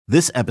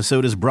This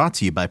episode is brought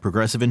to you by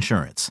Progressive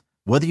Insurance.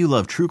 Whether you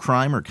love true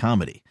crime or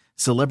comedy,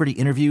 celebrity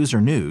interviews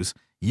or news,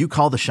 you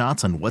call the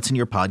shots on what's in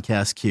your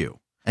podcast queue.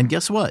 And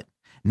guess what?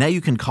 Now you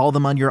can call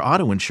them on your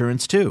auto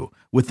insurance too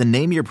with the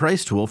Name Your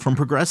Price tool from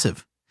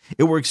Progressive.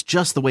 It works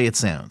just the way it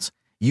sounds.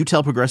 You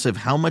tell Progressive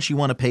how much you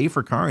want to pay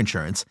for car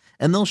insurance,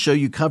 and they'll show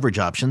you coverage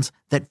options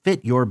that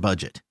fit your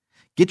budget.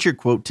 Get your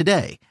quote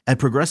today at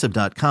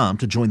Progressive.com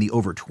to join the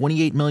over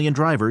 28 million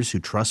drivers who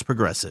trust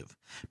Progressive.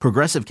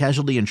 Progressive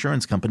Casualty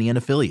Insurance Company and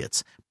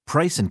Affiliates.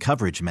 Price and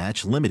coverage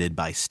match limited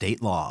by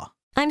state law.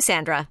 I'm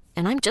Sandra,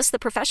 and I'm just the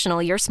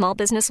professional your small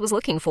business was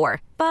looking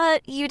for.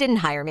 But you didn't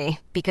hire me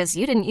because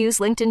you didn't use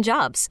LinkedIn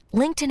Jobs.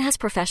 LinkedIn has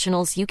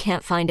professionals you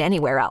can't find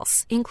anywhere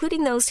else,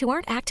 including those who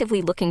aren't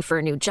actively looking for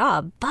a new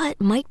job, but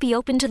might be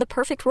open to the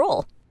perfect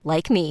role,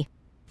 like me.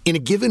 In a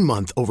given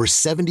month, over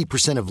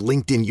 70% of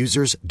LinkedIn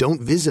users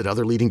don't visit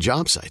other leading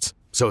job sites.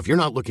 So if you're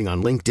not looking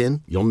on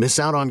LinkedIn, you'll miss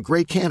out on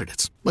great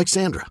candidates like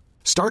Sandra.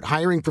 Start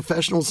hiring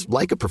professionals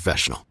like a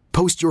professional.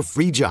 Post your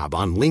free job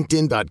on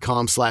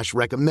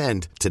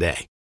linkedin.com/recommend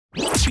today.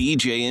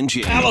 BJ and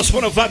Jamie. Alice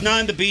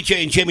 105.9, the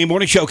BJ and Jamie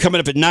Morning Show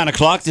coming up at 9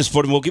 o'clock this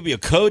morning. We'll give you a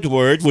code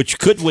word, which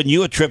could win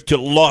you a trip to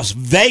Las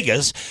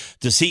Vegas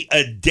to see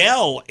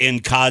Adele in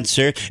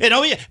concert. And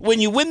oh yeah,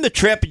 when you win the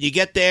trip and you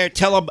get there,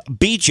 tell them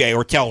BJ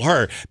or tell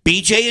her,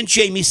 BJ and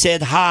Jamie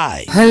said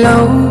hi.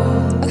 Hello.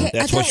 Okay,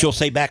 That's what she'll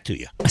say back to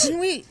you. Didn't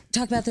we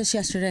talk about this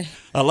yesterday?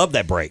 I love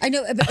that break. I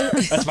know.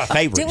 That's my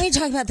favorite. Didn't we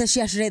talk about this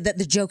yesterday, that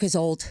the joke is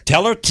old?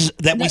 Tell her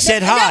that we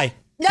said hi.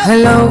 No.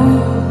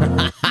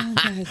 Hello.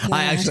 Oh,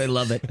 I actually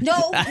love it.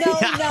 No,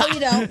 you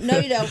don't. No,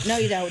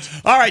 you don't.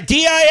 All right,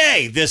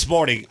 DIA this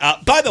morning.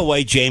 By the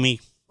way, Jamie,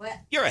 What?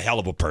 you're a hell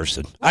of a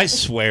person. I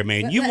swear,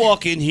 man. You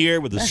walk in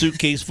here with a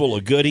suitcase full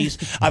of goodies.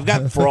 I've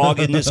got Frog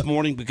in this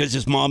morning because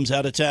his mom's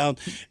out of town,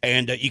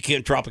 and you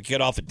can't drop a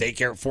kid off at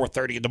daycare at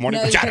 4:30 in the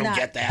morning, No, which you I don't cannot.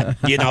 get that.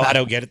 I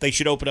don't get it. They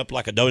should open up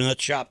like a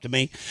donut shop to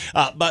me.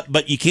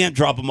 But you can't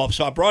drop him off,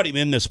 so I brought him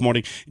in this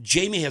morning.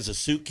 Jamie has a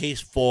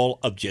suitcase full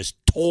of just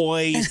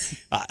toys,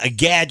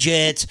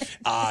 gadgets.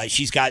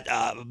 She's got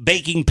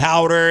baking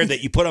powder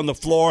that you put on the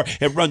floor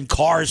and run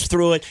cars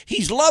through it.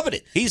 He's loving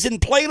it. He's in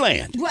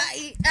Playland. Well,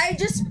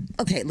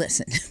 okay,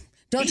 listen.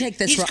 Don't take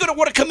this wrong. He's going to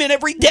want to come in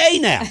every day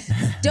now.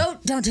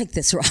 Don't take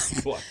this wrong.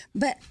 What?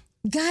 But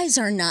guys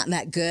are not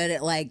that good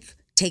at like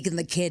taking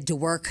the kid to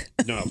work.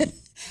 No.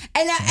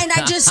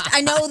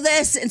 I know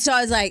this, and so I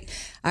was like,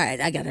 all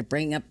right, I got to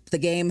bring up the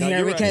game here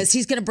you're because right.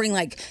 he's going to bring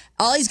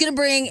all he's going to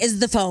bring is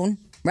the phone,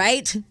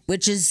 right?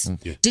 Which is,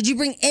 Did you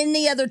bring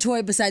any other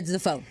toy besides the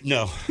phone?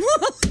 No.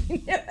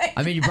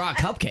 I mean, you brought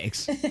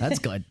cupcakes. That's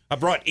good. I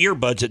brought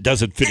earbuds that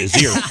doesn't fit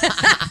his ear.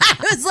 I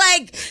was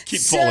like,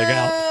 falling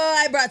out.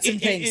 I brought some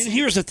things. And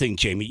here's the thing,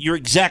 Jamie. You're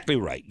exactly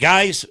right.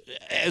 Guys,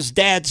 as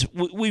dads,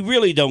 we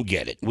really don't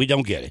get it. We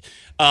don't get it.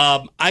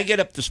 I get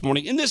up this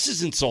morning, and this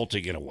is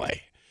insulting in a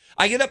way.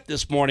 I get up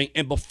this morning,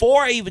 and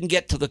before I even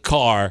get to the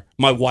car,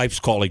 my wife's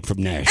calling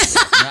from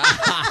Nashville.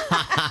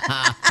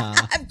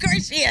 Of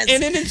course she is.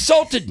 And it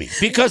insulted me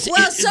because...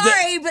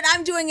 sorry, but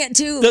I'm doing it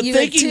too. The You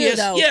thinking too, is,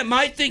 though.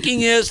 my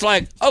thinking is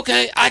like,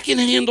 okay, I can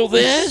handle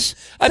this.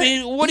 I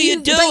mean, what are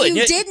you doing? But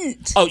you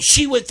didn't. Oh,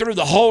 she went through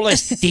the whole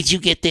list. Did you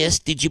get this?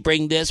 Did you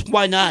bring this?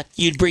 Why not?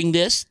 You'd bring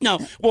this? No.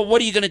 Well,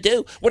 what are you going to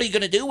do? What are you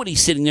going to do when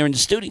he's sitting there in the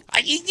studio?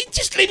 You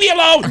just leave me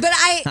alone. But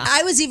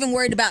I was even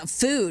worried about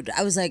food.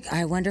 I was like,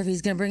 I wonder if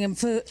he's going to bring him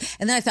food.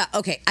 And then I thought,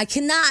 okay, I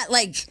cannot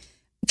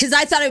because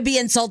I thought it would be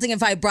insulting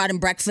if I brought him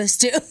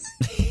breakfast too.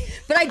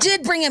 But I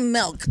did bring him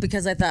milk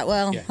because I thought,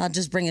 I'll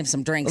just bring him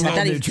some drinks. I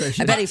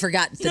bet he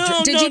forgot.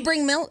 Did you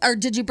bring milk or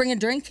did you bring a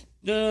drink?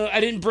 No, I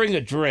didn't bring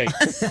a drink.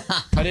 I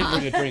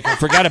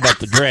forgot about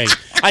the drink.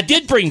 I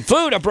did bring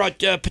food. I brought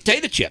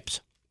potato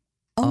chips.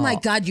 Oh my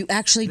God, you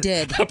actually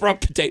did. I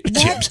brought potato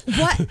chips.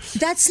 What?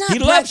 That's not He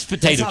loves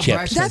potato chips.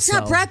 breakfast. That's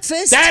not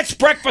breakfast. That's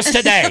breakfast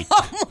today.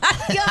 Oh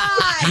my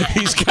God.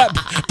 He's got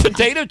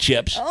potato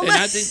chips, and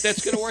I think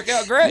that's going to work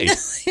out great.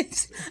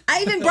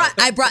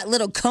 I brought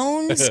little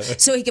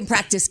cones so he can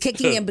practice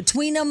kicking in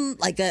between them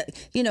like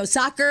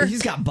soccer.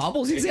 He's got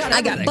bubbles.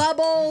 I got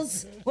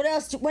bubbles. What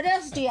else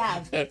do you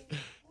have?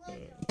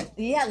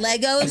 Yeah,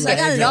 Legos. I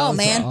got it all,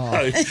 man.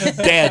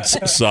 Dads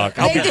suck.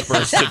 I'll be the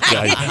first to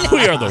tell you.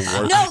 We are the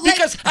worst. No,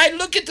 because I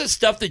look at the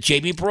stuff that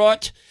Jamie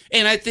brought,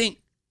 and I think,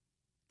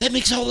 that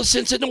makes all the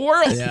sense in the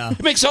world. Yeah.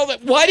 It makes all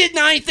that. Why didn't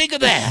I think of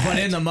that? But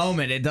in the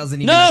moment, it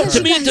doesn't even. No, occur.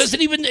 to me, it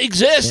doesn't even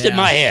exist in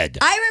my head.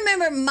 I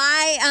remember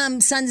my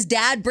son's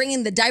dad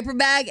bringing the diaper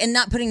bag and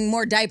not putting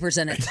more diapers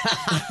in it.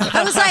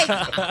 I was like,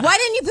 why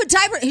didn't you put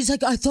diaper? He's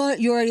like, I thought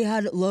you already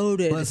had it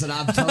loaded. Listen,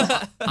 I've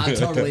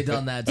totally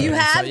done that. You too.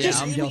 have? So, yeah,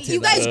 I'm guilty You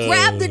of that. guys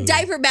grab the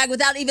diaper bag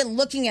without even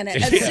looking at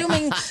it,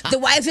 assuming the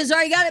wife has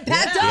already got it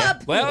packed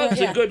up. Well,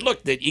 it's a good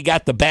look that you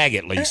got the bag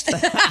at least.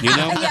 You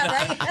know? Yeah,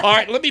 right? All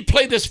right, let me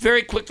play this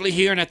very quickly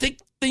here, and I think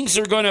things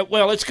are going to,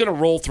 it's going to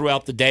roll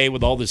throughout the day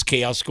with all this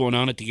chaos going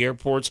on at the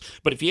airports.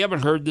 But if you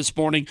haven't heard this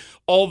morning,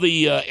 all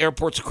the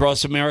airports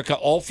across America,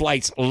 all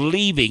flights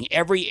leaving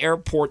every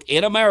airport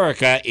in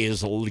America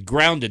is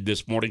grounded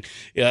this morning.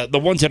 The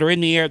ones that are in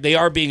the air, they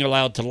are being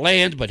allowed to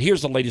land. But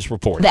here's the latest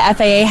report. The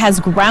FAA has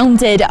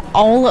grounded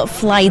all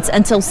flights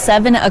until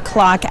 7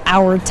 o'clock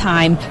our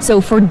time. So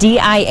for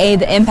DIA,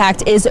 the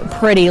impact is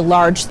pretty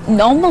large.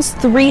 Almost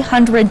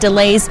 300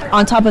 delays.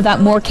 On top of that,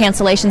 more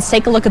cancellations.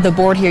 Take a look at the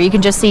board here. You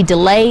can just see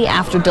delay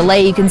after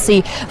delay. You can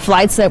see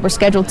flights that were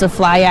scheduled to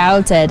fly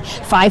out at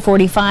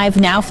 5:45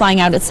 now flying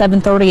out at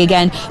 7:30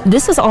 again.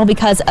 This is all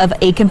because of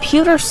a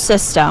computer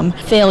system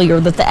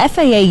failure that the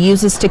FAA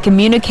uses to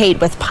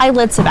communicate with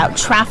pilots about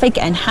traffic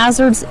and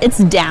hazards. It's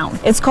down.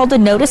 It's called the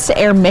Notice to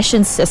Air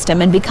Mission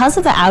System, and because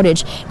of the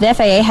outage, the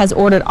FAA has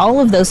ordered all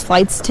of those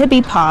flights to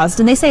be paused,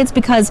 and they say it's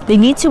because they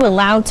need to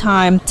allow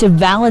time to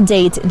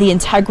validate the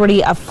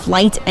integrity of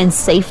flight and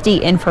safety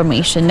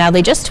information. Now,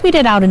 they just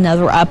tweeted out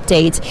another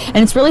update, and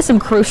it's really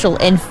some crucial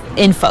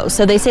info.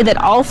 So they say that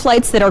all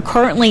flights that are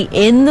currently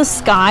in the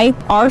sky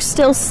are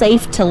still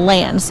safe to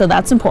land, so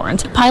that's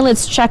important.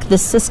 Pilots check the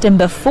system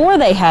before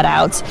they head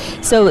out,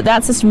 so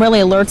that system really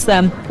alerts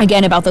them,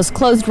 again, about those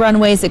closed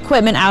runways,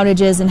 equipment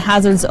outages, and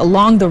hazards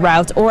along the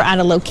route or at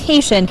a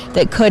location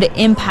that could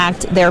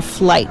impact their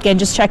flight. Again,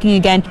 just checking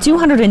again,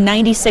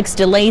 296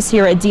 delays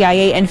here at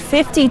DIA and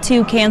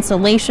 52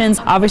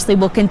 cancellations. Obviously,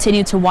 we'll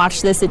continue to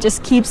watch this. It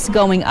just keeps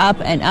going up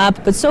and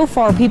up, but so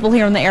far, people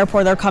here in the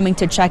airport, they're coming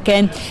to check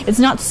in. It's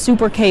not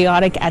super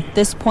chaotic at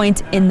this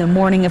point in the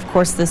morning. Of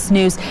course, this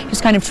news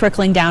just kind of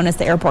trickling down as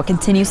the airport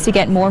continues to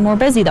get more and more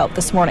busy, though,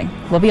 this morning.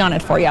 We'll be on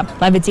it for you.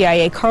 Live at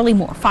DIA, Carly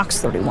Moore, Fox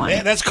 31.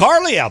 Yeah, that's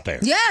Carly out there.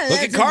 Yeah, look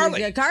at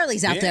Carly.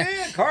 Carly's out there.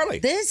 Yeah, Carly.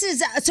 This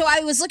is so.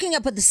 I was looking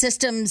up what the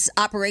systems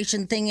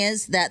operation thing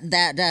is.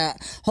 That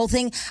whole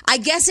thing. I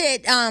guess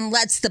it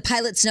lets the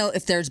pilots know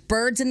if there's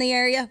birds in the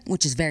area,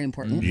 which is very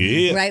important.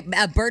 Yeah.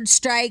 Right. Bird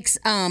strikes.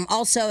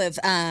 Also, if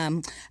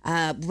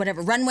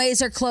whatever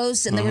runways are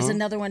closed, and there was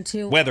another one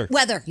too. Weather.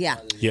 Yeah.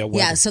 Yeah. Weather.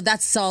 Yeah. So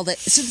that's all that.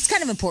 So it's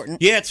kind of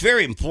important. Yeah, it's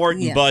very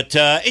important, Yeah. but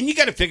and you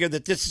got to figure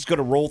that this is going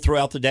to roll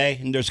throughout the day,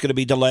 and there's going to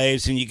be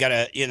delays, and you got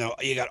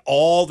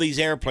all these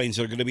airplanes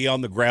that are going to be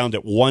on the ground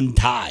at one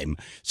time,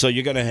 so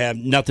you're going to have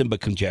nothing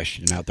but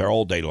congestion out there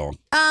all day long.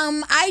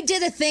 I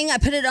did a thing. I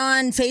put it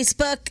on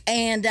Facebook,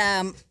 and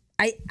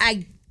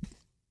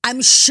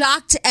I'm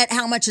shocked at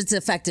how much it's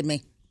affected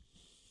me.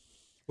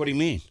 What do you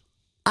mean?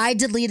 I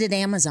deleted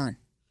Amazon.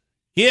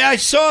 Yeah, I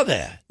saw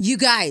that. You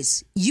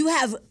guys, you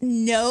have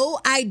no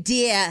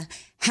idea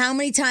how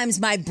many times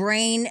my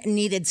brain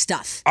needed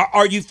stuff.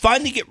 Are you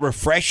finding it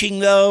refreshing,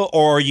 though,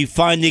 or are you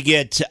finding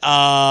it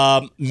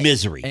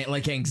misery?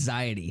 Like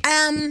anxiety.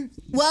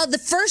 Well, the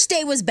first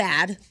day was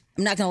bad.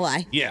 I'm not gonna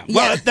lie. Yeah.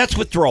 Well, that's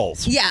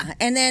withdrawals. Yeah,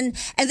 and then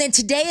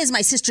today is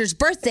my sister's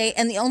birthday,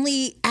 and the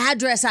only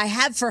address I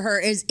have for her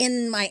is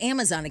in my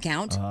Amazon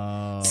account.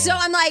 Oh. So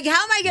I'm like, how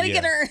am I gonna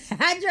get her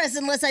address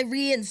unless I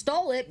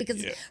reinstall it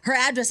because her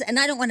address, and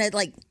I don't want to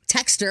like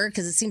text her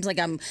because it seems like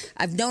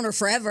I've known her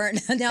forever,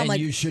 and now I'm like,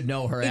 you should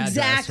know her address,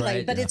 exactly.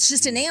 right? But it's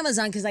just in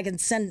Amazon because I can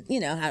send,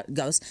 how it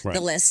goes, the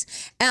list.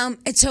 And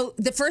so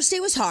the first day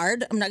was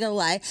hard. I'm not gonna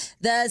lie.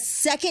 The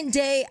second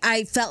day,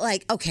 I felt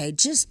like, okay,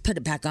 just put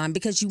it back on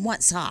because you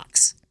want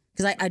socks.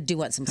 Because I do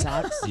want some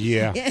socks.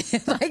 Yeah.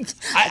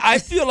 I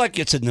feel like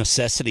it's a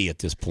necessity at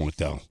this point,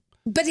 though.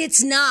 But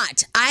it's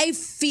not. I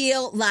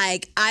feel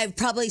like I've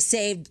probably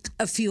saved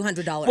a few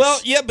 $100s. Well,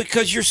 yeah,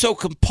 because you're so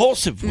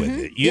compulsive with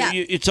it.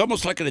 It's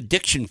almost like an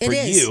addiction for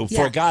you,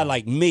 for a guy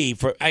like me,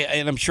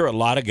 and I'm sure a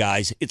lot of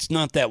guys, it's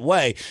not that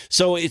way.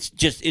 So it's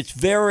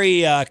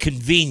very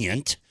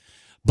convenient.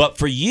 But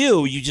for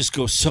you, you just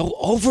go so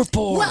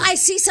overboard. Well, I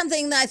see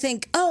something that I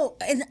think,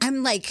 and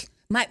I'm like,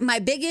 my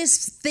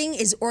biggest thing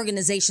is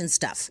organization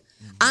stuff.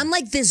 I'm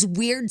like this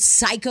weird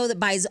psycho that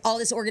buys all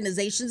this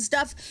organization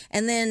stuff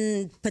and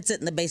then puts it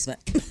in the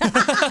basement.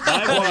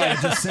 My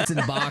wife just sits in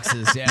the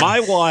boxes. Yeah. My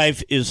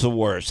wife is the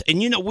worst.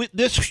 And,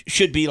 this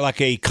should be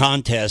like a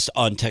contest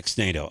on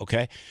Textnado,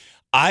 okay?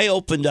 I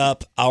opened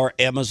up our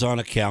Amazon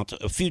account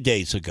a few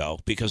days ago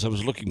because I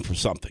was looking for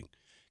something.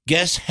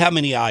 Guess how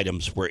many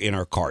items were in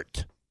our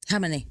cart? How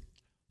many?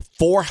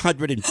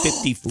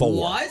 454.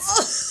 What?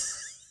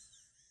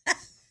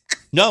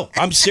 No,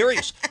 I'm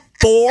serious.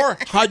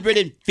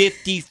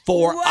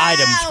 454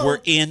 items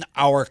were in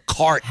our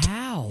cart.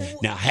 How?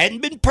 Now,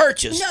 hadn't been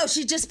purchased. No,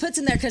 she just puts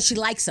them there because she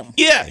likes them.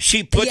 Yeah,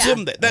 she puts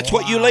them there. That's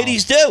what you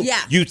ladies do. Yeah.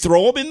 You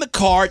throw them in the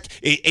cart,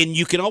 and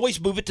you can always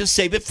move it to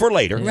save it for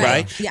later,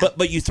 right? Yeah.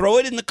 But you throw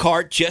it in the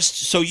cart just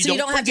so you don't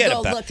have to forget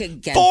go about look it.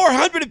 again.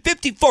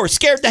 454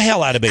 scared the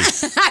hell out of me.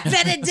 I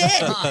bet it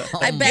did.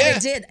 I bet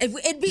it did.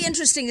 It'd be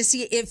interesting to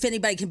see if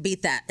anybody can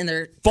beat that in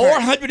their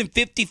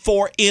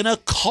 454 in a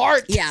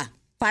cart. Yeah.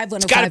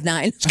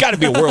 51059. It's got to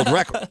be a world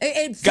record.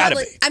 It Gotta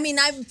probably, be. I mean,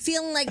 I'm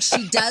feeling like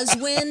she does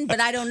win, but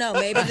I don't know.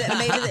 But it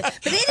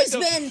has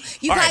been,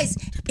 you guys,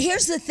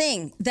 here's the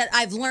thing that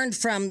I've learned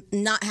from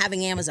not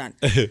having Amazon.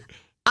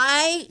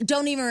 I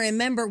don't even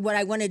remember what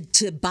I wanted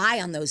to buy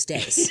on those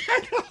days.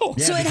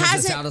 Yeah, So it because it's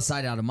hasn't- out of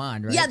sight, out of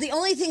mind, right? Yeah, the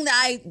only thing that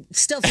I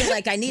still feel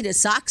like I need is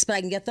socks, but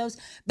I can get those.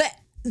 But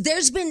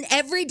there's been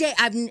every day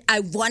I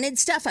wanted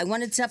stuff, and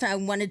I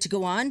wanted to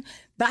go on,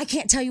 but I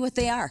can't tell you what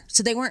they are,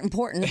 so they weren't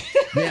important.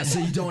 Yeah, so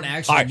you don't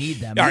actually need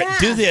them. All right, Yeah.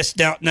 do this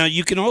now.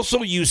 You can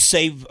also use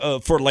save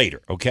for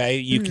later. Okay,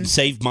 you can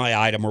save my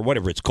item or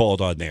whatever it's called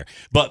on there.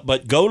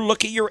 But go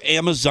look at your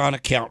Amazon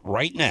account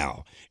right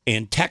now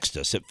and text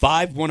us at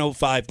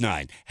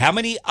 51059. How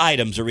many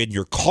items are in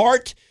your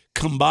cart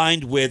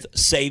combined with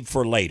save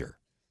for later?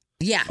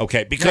 Yeah.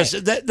 Okay, because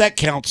that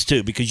counts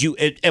too. Because you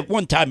at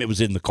one time it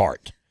was in the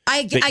cart.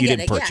 I That get you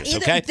didn't it. purchase, Yeah,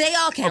 okay? They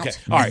all count. Okay,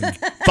 all right.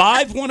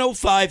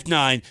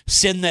 51059.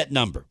 Send that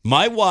number.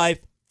 My wife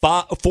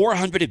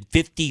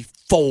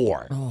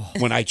 454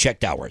 when I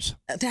checked hours.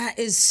 That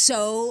is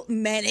so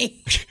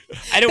many.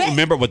 I don't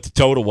remember what the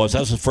total was. I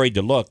was afraid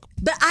to look.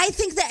 But I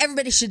think that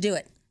everybody should do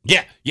it.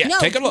 Yeah. No,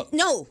 Take a look.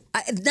 No,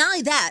 not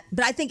only that,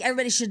 but I think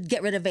everybody should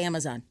get rid of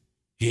Amazon.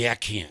 Yeah, I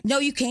can't. No,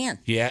 you can.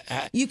 Yeah,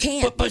 You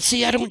can't. But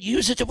see, I don't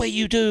use it the way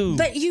you do.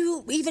 But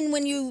you, even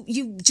when you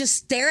just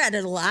stare at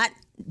it a lot,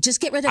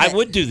 just get rid of I it.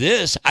 would do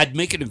this. I'd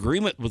make an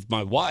agreement with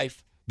my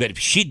wife that if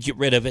she'd get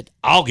rid of it,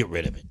 I'll get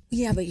rid of it.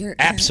 Yeah, but you're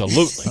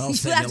Absolutely. I'll you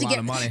save have you to a lot get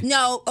of money.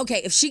 No,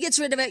 okay. If she gets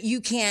rid of it, you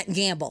can't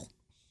gamble.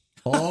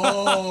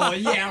 Oh,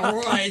 yeah,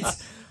 right.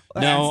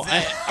 No,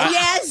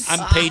 Yes. I'm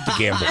paid to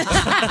gamble.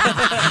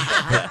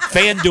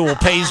 FanDuel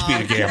pays me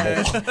to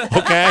gamble.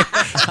 Okay?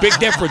 Big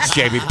difference,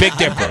 Jamie. Big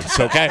difference,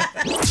 okay?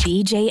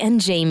 BJ and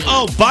Jamie.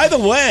 Oh, by the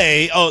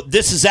way,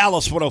 this is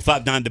Alice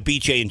 1059, the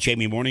BJ and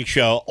Jamie Morning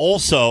Show.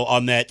 Also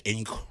on that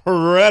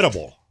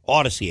incredible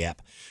Odyssey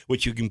app,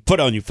 which you can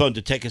put on your phone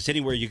to take us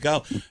anywhere you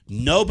go.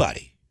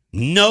 Nobody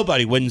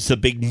wins the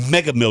big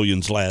Mega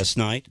Millions last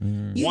night.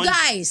 You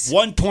guys.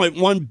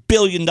 $1.1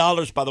 billion,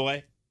 by the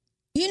way.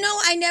 You know,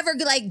 I never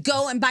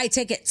go and buy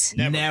tickets.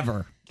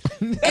 Never.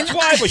 That's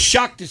why I was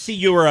shocked to see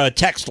your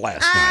text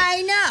last night.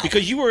 I know.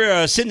 Because you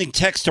were sending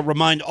texts to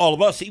remind all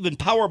of us, even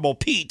Powerball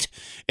Pete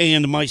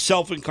and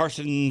myself and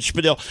Carson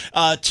Schmidl,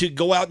 to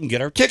go out and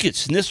get our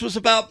tickets. And this was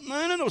about,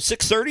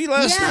 6:30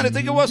 last Yeah. night, I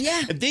think it was.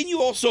 Yeah. And then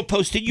you also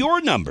posted your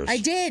numbers. I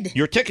did.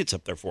 Your tickets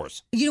up there for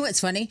us. You know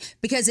what's funny?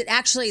 Because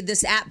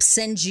this app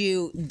sends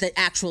you the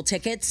actual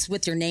tickets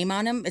with your name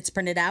on them. It's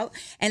printed out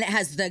and it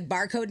has the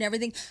barcode and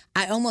everything.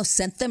 I almost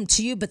sent them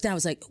to you, but then I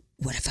was like,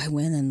 what if I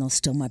win and they'll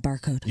steal my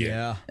barcode?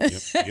 Yeah.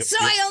 So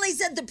I only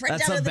sent the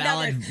printout of the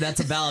number. That's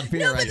a valid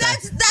fear No, right but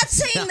there. that's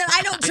saying that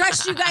I don't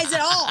trust you guys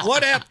at all.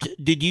 What app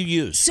did you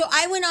use? So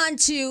I went on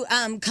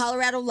to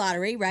Colorado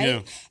Lottery, right?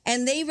 Yeah.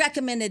 And they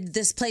recommended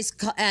this place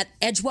at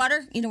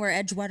Edgewater. You know where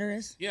Edgewater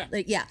is? Yeah.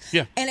 Yeah.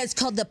 Yeah. And it's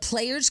called the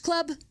Players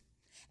Club.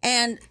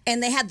 And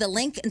they had the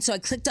link, and so I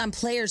clicked on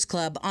Players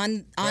Club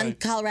on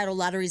Colorado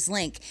Lottery's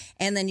link,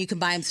 and then you can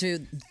buy them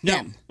through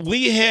them.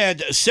 We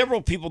had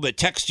several people that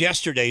text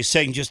yesterday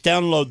saying just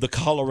download the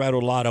Colorado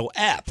Lotto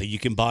app and you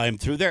can buy them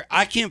through there.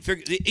 I can't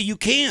figure. You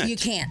can't. You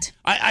can't.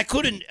 I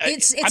couldn't.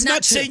 It's I'm not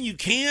not true. saying you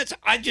can't.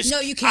 I just No,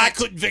 you can't. I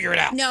couldn't figure it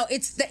out. No,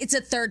 it's a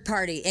third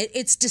party.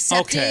 It's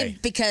deceptive Okay.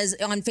 because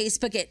on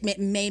Facebook it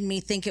made me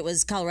think it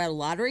was Colorado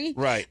Lottery.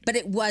 Right. But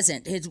it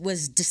wasn't. It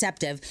was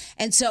deceptive.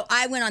 And so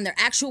I went on their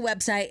actual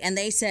website and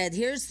they said,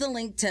 here's the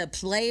link to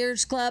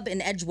Players Club in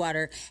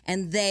Edgewater,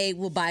 and they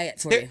will buy it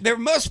for you. There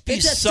must be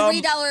It's a some.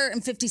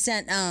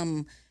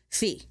 $3.50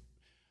 fee.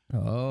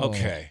 Oh.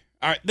 Okay.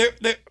 All right.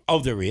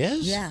 There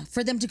is. Yeah,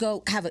 for them to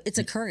go have it's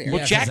a courier.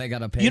 Yeah, 'cause they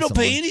gotta pay you don't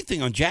pay someone.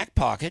 anything on Jack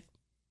Pocket.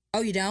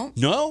 Oh, you don't?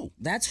 No.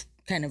 That's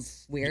kind of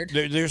weird.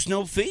 There's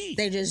no fee.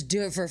 They just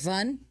do it for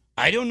fun.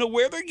 I don't know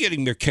where they're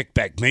getting their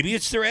kickback. Maybe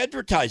it's their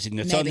advertising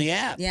that's on Maybe. the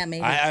app. Yeah,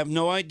 maybe. I have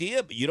no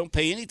idea, but you don't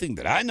pay anything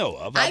that I know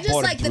of. I just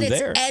bought like it that through it's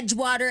there.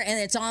 Edgewater and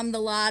it's on the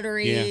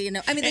lottery. Yeah. You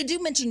know, I mean, they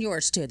do mention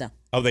yours too, though.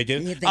 Oh, they do?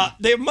 You think-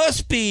 There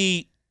must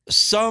be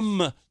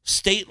some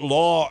state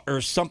law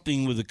or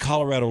something with the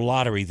Colorado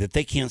Lottery that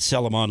they can't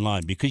sell them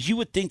online, because you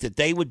would think that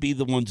they would be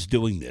the ones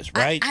doing this,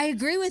 right? I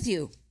agree with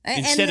you.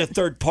 Instead of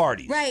third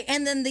parties. Right.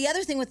 And then the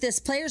other thing with this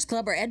Players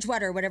Club or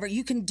Edgewater or whatever,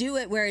 you can do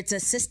it where it's a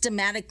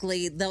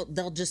systematically,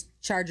 they'll just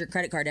charge your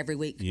credit card every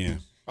week. Yeah.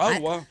 Oh,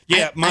 well.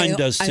 Yeah, mine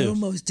does I too.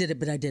 almost did it,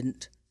 but I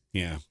didn't.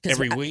 Yeah. 'Cause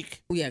Every I-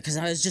 week? Yeah, because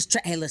I was just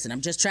hey, listen,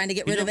 I'm just trying to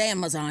get rid of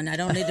Amazon. I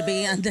don't need to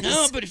be on this.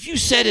 No, but if you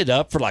set it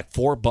up for like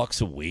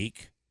 $4 a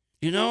week,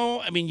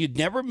 you'd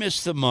never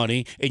miss the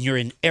money and you're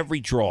in every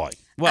drawing.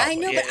 Well, I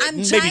know, but I'm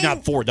maybe trying-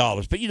 not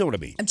 $4, but you know what I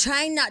mean. I'm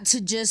trying not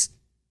to just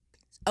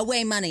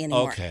away money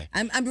anymore. Okay.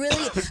 I'm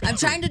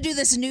trying to do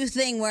this new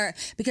thing where,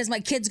 because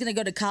my kid's going to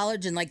go to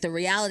college and like the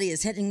reality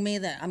is hitting me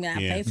that I'm going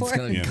to have to pay for It's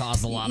going it. to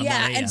cost a lot of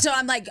Yeah, money. and so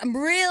I'm like, I'm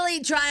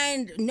really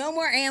trying. No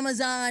more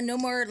Amazon. No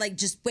more like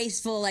just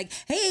wasteful. Like,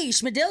 hey,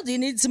 Schmidl, do you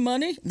need some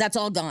money? That's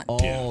all gone.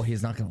 Oh,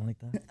 he's not going to like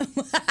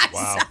that.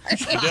 Wow.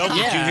 Fidel, did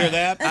you hear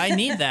that? I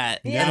need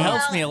that. Yeah, It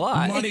helps well- me a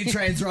lot. Money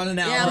train's running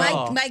out.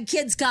 Yeah, my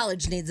kid's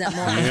college needs that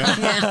more.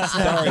 Yeah.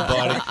 Sorry,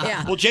 buddy.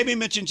 Yeah. Well, Jamie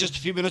mentioned just a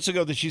few minutes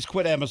ago that she's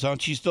quit Amazon.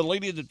 She's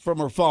deleted disconnected from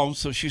her phone,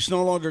 so she's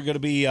no longer going to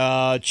be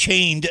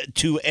chained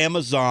to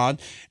Amazon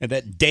and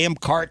that damn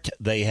cart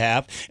they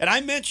have. And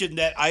I mentioned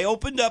that I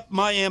opened up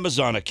my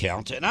Amazon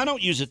account, and I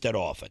don't use it that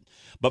often,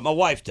 but my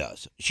wife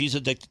does. She's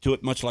addicted to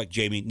it, much like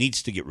Jamie,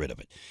 needs to get rid of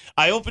it.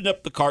 I opened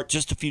up the cart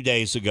just a few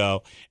days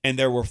ago, and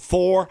there were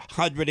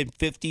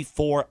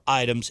 454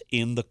 items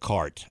in the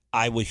cart.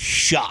 I was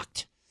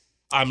shocked.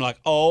 I'm like,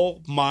 oh,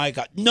 my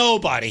God.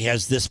 Nobody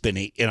has this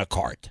many in a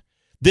cart.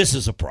 This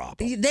is a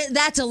problem.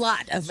 That's a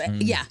lot of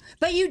yeah.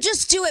 But you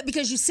just do it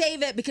because you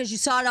save it, because you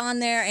saw it on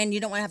there, and you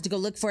don't want to have to go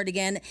look for it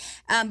again.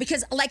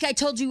 Because like I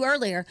told you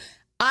earlier,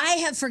 I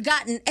have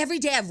forgotten every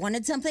day I've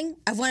wanted something.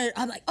 I'm like,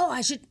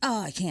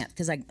 I can't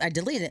because I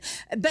deleted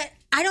it. But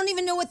I don't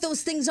even know what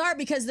those things are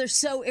because they're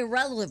so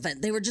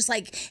irrelevant. They were just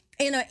like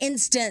in an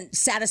instant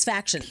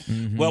satisfaction.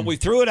 Mm-hmm. Well, we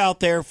threw it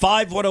out there.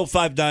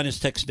 51059 is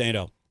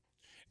Texnado.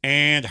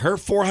 And her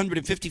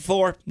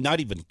 454, not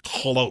even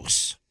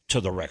close to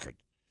the record.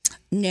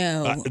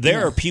 No.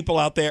 There are people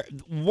out there.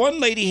 One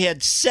lady had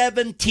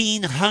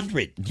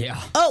 1,700.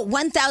 Yeah. Oh,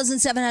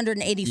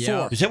 1,784.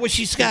 Yeah. Is that what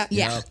she's got?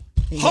 Yeah.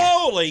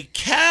 Holy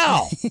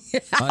cow.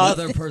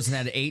 Another person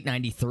had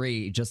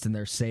 893 just in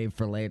their save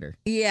for later.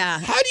 Yeah.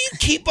 How do you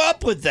keep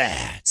up with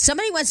that?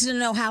 Somebody wants to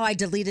know how I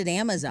deleted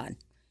Amazon.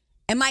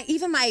 And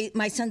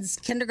my son's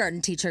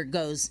kindergarten teacher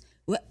goes,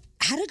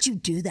 how did you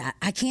do that?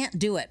 I can't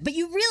do it. But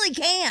you really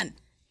can.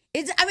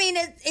 It's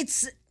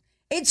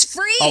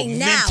freeing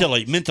now.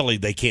 Mentally,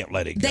 they can't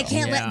let it go. They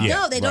can't let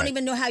go. They don't right.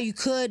 even know how you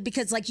could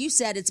because, like you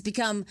said, it's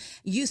become,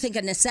 you think,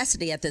 a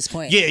necessity at this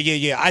point.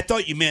 Yeah. I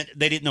thought you meant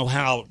they didn't know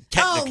how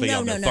technically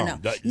on their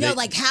phone. No,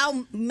 like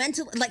how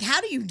mentally, like how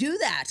do you do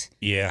that?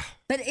 Yeah.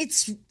 But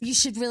you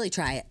should really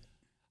try it.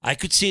 I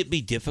could see it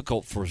be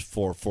difficult for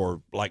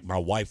like my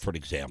wife, for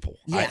example.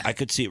 Yeah. I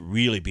could see it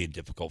really being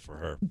difficult for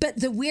her. But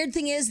the weird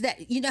thing is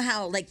that, you know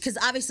how, like, because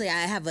obviously I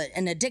have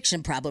an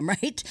addiction problem,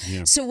 right?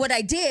 Yeah. So what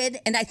I did,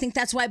 and I think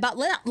that's why I bought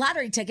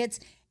lottery tickets,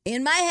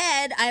 in my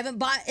head, I haven't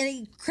bought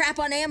any crap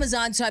on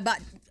Amazon, so I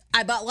bought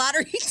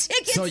lottery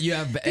tickets. So you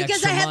have because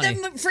extra I had money.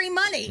 them free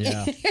money.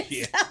 Yeah. So,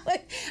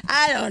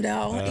 I don't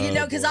know,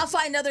 because I'll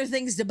find other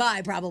things to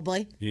buy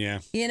probably.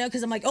 Yeah.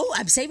 Because I'm like,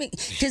 I'm saving.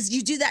 Because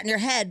you do that in your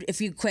head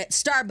if you quit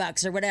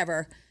Starbucks or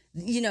whatever.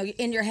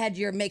 In your head,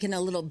 you're making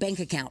a little bank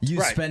account.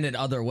 You spend it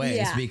other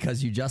ways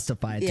because you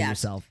justify it to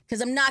yourself.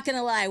 Because I'm not going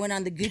to lie, I went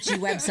on the Gucci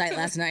website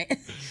last night.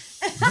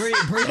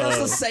 Brie does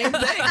the same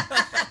thing.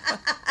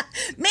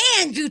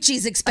 Man,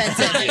 Gucci's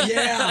expensive.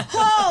 Yeah.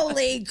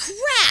 Holy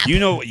crap. You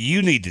know what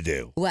you need to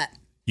do? What?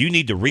 You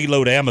need to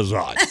reload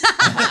Amazon.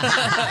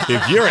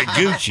 If you're at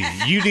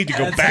Gucci, you need to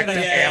go back to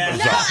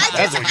Amazon.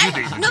 That's what you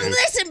need to do. No,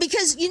 listen,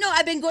 because,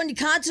 I've been going to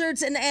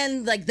concerts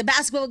and like the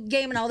basketball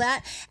game and all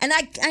that, and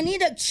I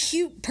need a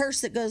cute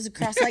purse that goes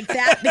across like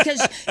that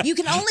because you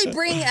can only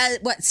bring a,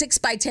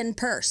 6x10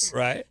 purse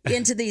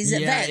into these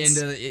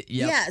events.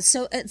 Yeah,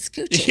 so it's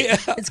Gucci. Yeah.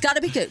 It's got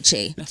to be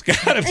Gucci. It's got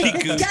to be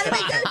Gucci. It's got to be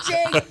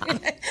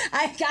Gucci.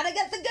 I got to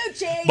get the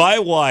Gucci. My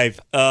wife,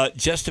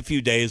 just a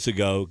few days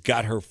ago,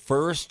 got her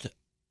first...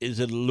 Is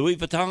it Louis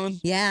Vuitton?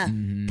 Yeah.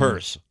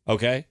 Purse,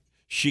 okay?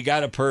 She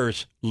got a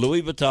purse,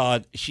 Louis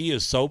Vuitton. She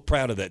is so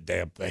proud of that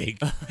damn thing.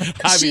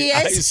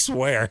 I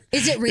swear.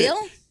 Is it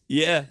real?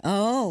 Yeah.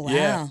 Oh,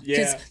 wow.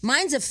 Yeah.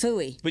 Mine's a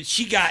Fooey. But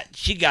she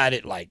got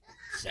it like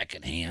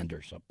secondhand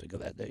or something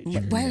of that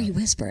nature. Why are you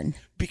whispering?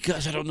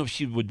 Because I don't know if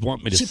she would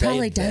want me to say She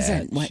probably that.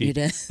 doesn't want you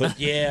to. But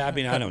yeah,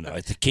 I don't know.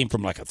 It came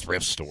from like a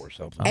thrift store or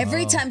something.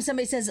 Every time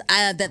somebody says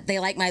that they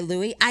like my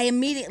Louis, I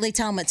immediately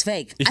tell them it's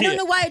fake. I don't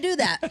know why I do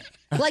that.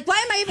 Like,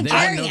 why am I even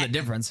carrying They don't know it? the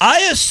difference. I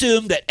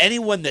assume that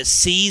anyone that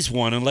sees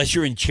one, unless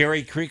you're in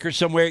Cherry Creek or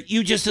somewhere,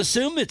 you just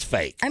assume it's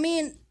fake. I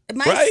mean,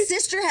 my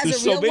sister has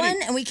There's a real so many.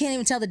 one, and we can't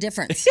even tell the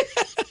difference.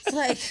 It's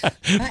like, but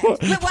why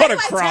What do a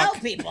I crock.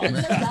 tell people?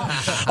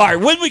 All right,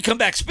 when we come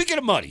back, speaking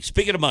of money,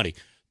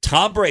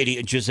 Tom Brady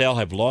and Giselle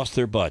have lost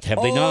their butt, have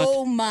they not?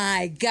 Oh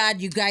my God,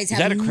 you guys Is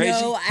that have a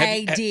crazy? no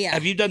idea.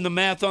 Have you done the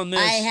math on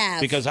this? I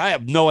have. Because I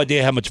have no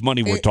idea how much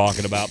money we're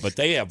talking about, but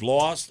they have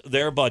lost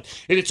their butt.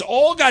 And it's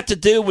all got to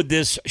do with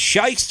this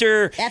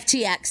shyster.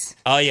 FTX.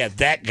 Oh, yeah,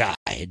 that guy.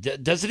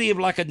 Doesn't he have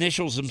like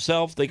initials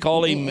himself? They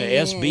call him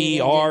SBRF.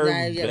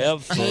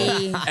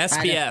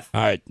 SBF.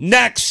 All right,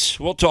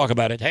 next. We'll talk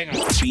about it. Hang on.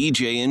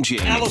 BJ and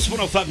Jamie. Alice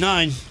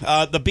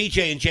 105.9, the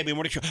BJ and Jamie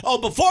Morning Show. Oh,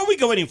 before we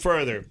go any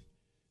further,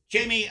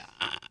 Jamie,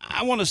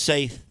 I want to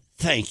say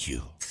thank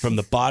you from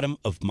the bottom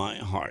of my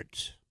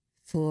heart.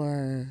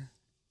 For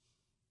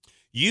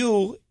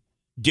you,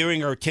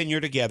 during our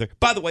tenure together.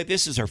 By the way,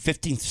 this is our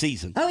 15th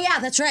season. Oh, yeah,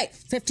 that's right.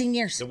 15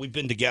 years. So we've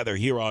been together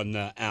here on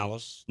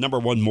Alice,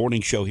 #1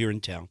 morning show here in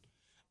town.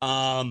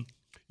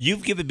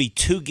 You've given me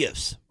 2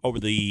 gifts over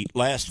the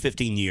last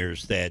 15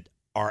 years that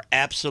are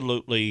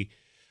absolutely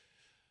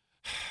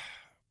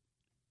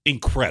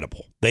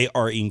incredible. They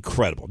are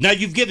incredible. Now,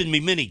 you've given me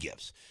many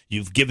gifts.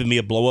 You've given me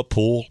a blow-up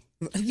pool.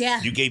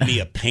 Yeah. You gave me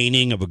a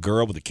painting of a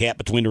girl with a cat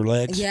between her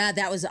legs. Yeah,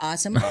 that was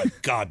awesome.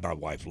 God, my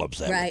wife loves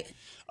that. Right.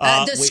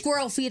 The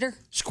squirrel feeder.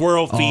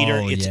 Squirrel feeder.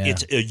 Oh, yeah.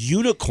 It's a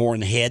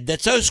unicorn head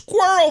that's a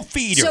squirrel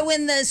feeder. So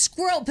when the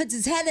squirrel puts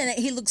his head in it,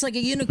 he looks like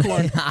a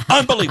unicorn.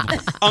 Unbelievable.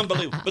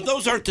 Unbelievable. But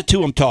those aren't the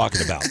two I'm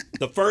talking about.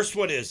 The first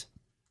one is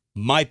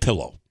My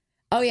Pillow.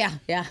 Oh, yeah,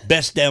 yeah.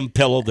 Best damn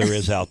pillow there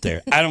is out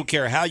there. I don't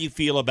care how you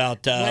feel about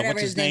Whatever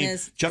what's his name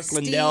is. Chuck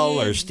Steve.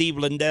 Lindell or Steve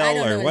I don't Lindell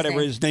know or his whatever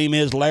name. his name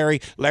is, Larry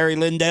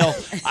Lindell.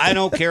 I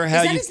don't care how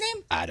Is that you. his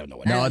name? I don't know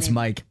what. No, it's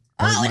Mike.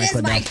 Oh, it is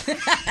Lindell.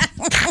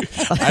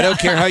 Mike. I don't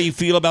care how you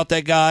feel about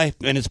that guy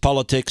and his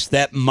politics.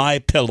 That My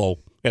Pillow,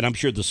 and I'm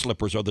sure the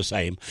slippers are the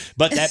same,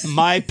 but that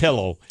My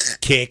Pillow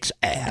kicks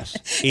ass.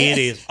 It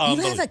is You have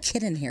unbelievable. a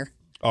kid in here.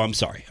 Oh, I'm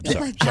sorry. my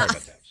Sorry God.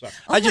 about that. Sorry.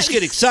 I just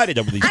get excited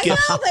over these I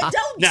kids. know, but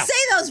don't Now- say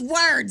those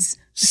words.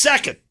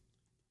 Second,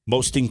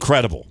 most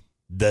incredible,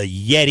 the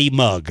Yeti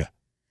mug.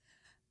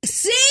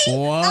 See?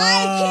 Whoa.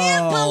 I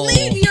can't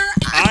believe you're...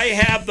 I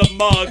have the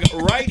mug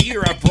right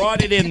here. I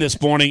brought it in this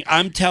morning.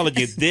 I'm telling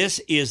you, this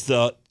is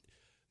the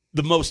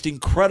most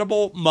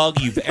incredible mug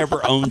you've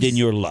ever owned in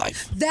your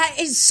life. That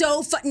is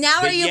so fun.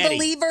 Now The are you Yeti. a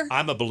believer?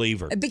 I'm a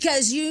believer.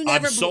 Because you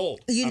never... I'm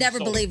sold. You I'm never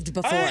sold. believed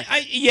before.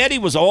 Yeti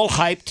was all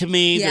hype to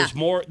me. Yeah. There's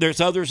more. There's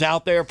others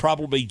out there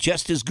probably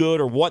just as good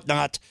or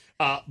whatnot.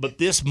 But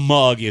this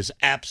mug is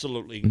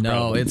absolutely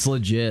incredible. No, it's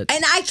legit.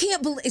 And I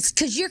can't believe it's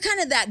because you're kind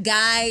of that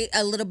guy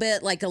a little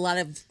bit like a lot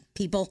of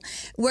people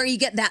where you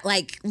get that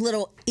like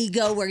little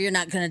ego where you're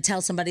not going to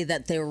tell somebody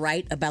that they're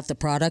right about the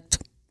product.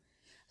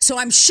 So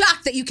I'm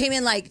shocked that you came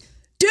in like,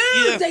 dude,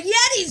 Yeah. the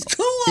Yeti's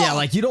cool. Yeah,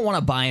 like you don't want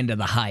to buy into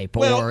the hype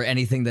Well, or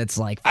anything that's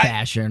like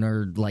fashion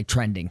or like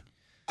trending.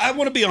 I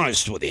want to be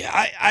honest with you.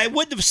 I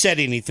wouldn't have said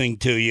anything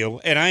to you,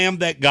 and I am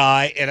that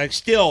guy, and I'm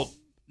still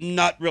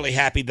not really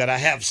happy that I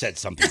have said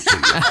something to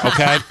you,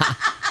 okay?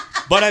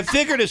 But I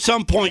figured at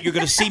some point you're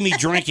going to see me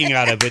drinking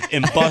out of it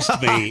and bust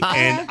me,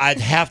 and I'd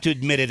have to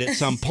admit it at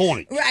some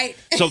point. Right.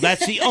 So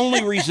that's the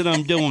only reason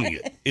I'm doing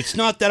it. It's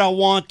not that I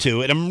want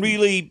to, and I'm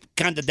really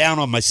kind of down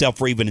on myself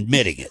for even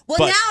admitting it. Well,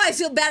 but now I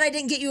feel bad I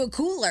didn't get you a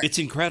cooler. it's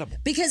incredible.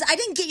 Because I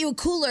didn't get you a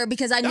cooler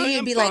because I knew No, you'd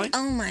I'm be fine. like,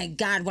 oh my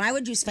God, why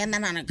would you spend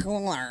that on a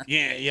cooler?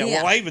 Yeah.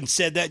 Well, I even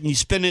said that, and you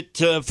spin it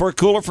for a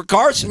cooler for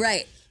Carson.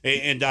 Right.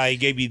 And I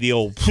gave you the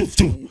old,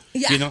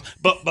 Yeah. you know.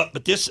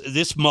 But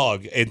this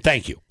mug, and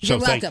thank you. So You're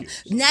welcome. thank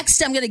you.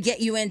 Next, I'm going to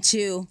get you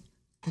into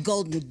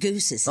golden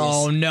gooses.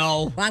 Oh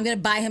no. Well, I'm going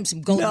to buy him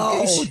some golden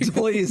No, goose.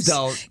 please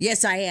don't.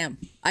 Yes, I am.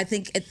 I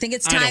think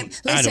it's I time.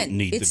 don't- I Listen, don't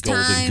need the it's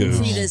golden time goose.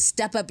 for you to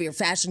step up your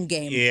fashion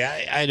game.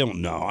 Yeah, I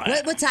don't know.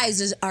 What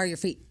sizes are your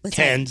feet? What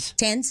Tens. size?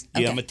 Tens?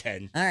 Yeah, Okay. I'm a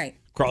 10. All right.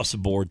 Across the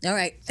board. All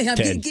right. And I'm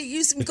going to 10. get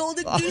you some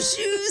golden goose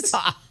shoes.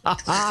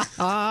 All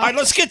right,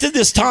 let's get to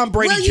this Tom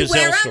Brady Will you wear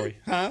Giselle 'em? story.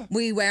 Huh?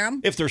 Will you wear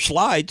them? If they're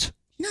slides.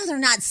 No, they're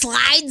not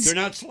slides. They're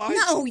not slides?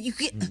 No, you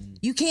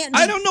can't.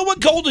 I don't know what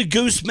Golden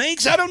Goose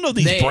makes. I don't know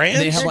these brands.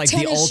 They have They're like the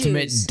tennis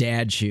ultimate shoes.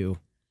 dad shoe,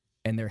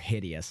 and they're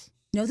hideous.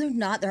 No, they're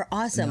not. They're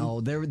awesome.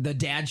 No, the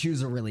dad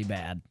shoes are really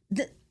bad.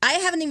 I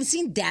haven't even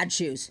seen dad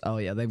shoes. Oh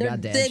yeah, they've They're-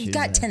 got dad they've shoes.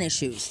 got there. tennis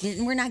shoes.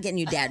 We're not getting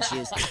you dad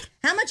shoes.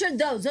 How much are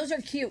those? Those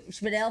are cute,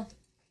 Spadell.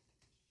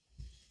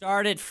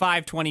 Start at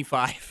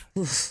 $525.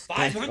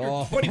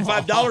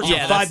 $525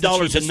 Yeah, or that's the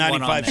 $5.95. cheapest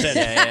one on there.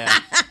 Yeah.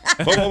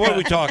 What are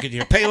we talking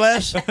here? Pay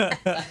less? I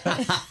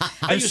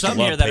There's used to some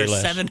love here that are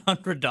Payless.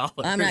 $700.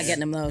 I'm not getting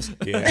them those.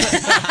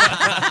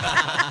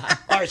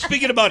 All right,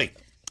 speaking of money,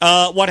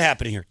 what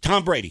happened here?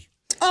 Tom Brady.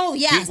 Oh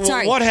yeah,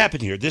 sorry. What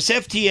happened here? This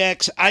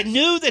FTX, I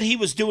knew that he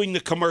was doing the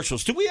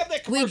commercials. Do we have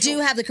that commercial? We do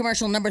have the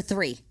commercial number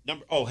 3.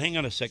 Hang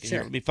on a second Sure.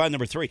 here. Let me find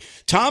number 3.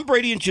 Tom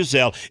Brady and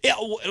Giselle. Yeah,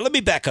 let me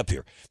back up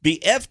here.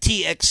 The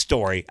FTX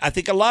story, I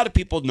think a lot of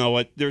people know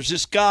it. There's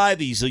this guy,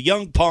 he's a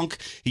young punk.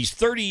 He's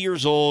 30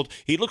 years old.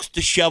 He looks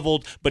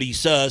disheveled, but he's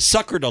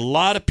suckered a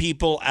lot of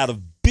people out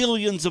of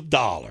billions of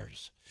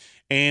dollars.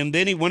 And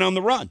then he went on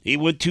the run. He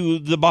went to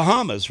the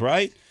Bahamas,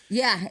 right?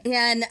 Yeah,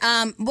 and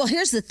well,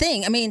 here's the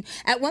thing. I mean,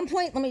 at one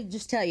point, let me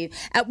just tell you.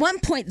 At one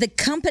point, the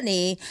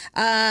company,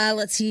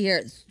 let's see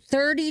here,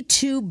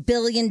 $32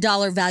 billion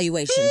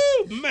valuation.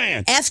 Ooh,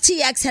 man.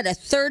 FTX had a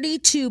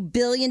 $32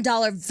 billion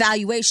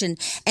valuation,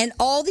 and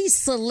all these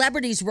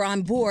celebrities were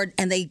on board,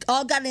 and they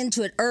all got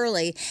into it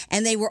early,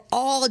 and they were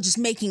all just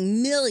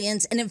making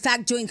millions, and in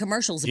fact, doing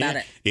commercials about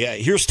it. Yeah,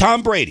 here's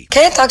Tom Brady.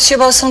 Can I talk to you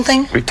about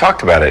something? We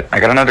talked about it. I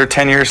got another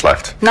 10 years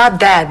left. Not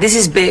that. This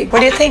is big.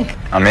 What do you think?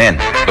 I'm in.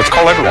 Let's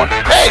call everyone.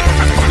 Hey!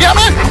 Yeah,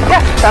 I'm in!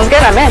 Yeah, sounds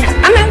good. I'm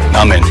in.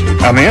 I'm in.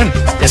 I'm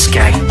in. This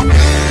guy.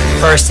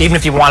 First, even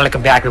if you wanted to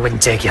come back, we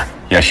wouldn't take you.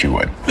 Yes, you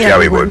would. Yeah,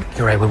 we would.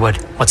 You're right, we would.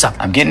 What's up?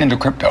 I'm getting into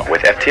crypto.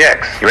 With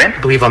FTX. You in? I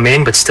believe I'm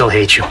in, but still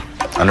hate you.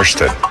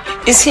 Understood.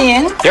 Is he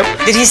in?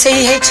 Yep. Did he say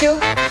he hates you?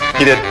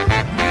 He did.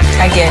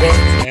 I get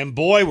it. And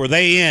boy, were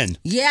they in.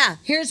 Yeah,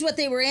 here's what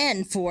they were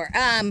in for.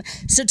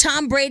 So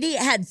Tom Brady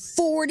had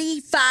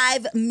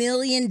 $45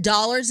 million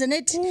in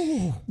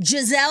it.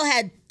 Giselle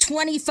had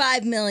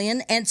 $25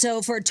 million, and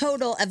so for a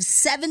total of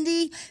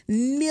 $70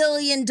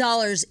 million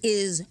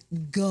is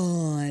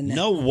gone.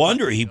 No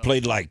wonder he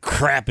played like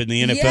crap in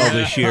the NFL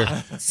this year.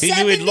 He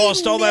knew he'd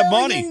lost all that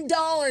money. $70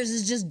 million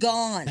is just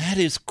gone. That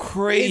is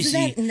crazy.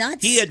 Isn't that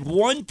nuts? He had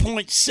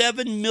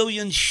 1.7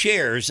 million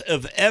shares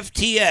of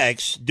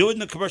FTX doing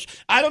the commercial.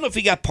 I don't know if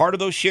he got part of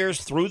those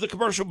shares through the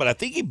commercial, but I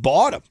think he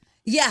bought them.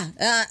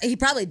 Yeah, he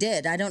probably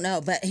did. I don't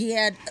know, but he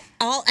had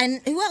all.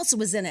 And who else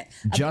was in it?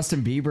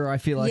 Justin Bieber, I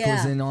feel like,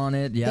 was in on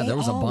it. Yeah, They there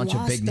was a all bunch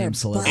of lost big their name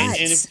celebrities.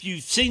 And if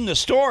you've seen the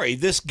story,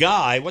 this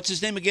guy, what's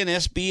his name again?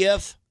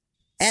 SBF?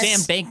 Sam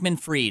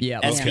Bankman-Fried,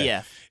 Yeah,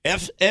 SBF.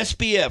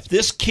 SBF,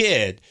 this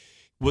kid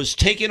was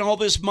taking all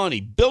this money,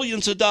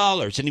 billions of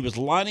dollars, and he was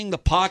lining the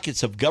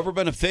pockets of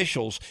government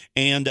officials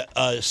and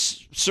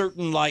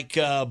certain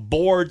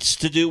boards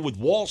to do with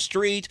Wall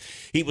Street.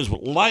 He was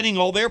lining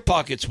all their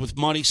pockets with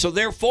money, so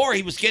therefore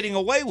he was getting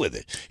away with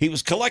it. He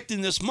was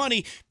collecting this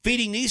money,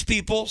 feeding these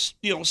people,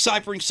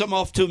 ciphering some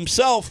off to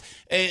himself,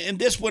 and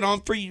this went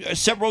on for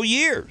several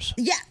years.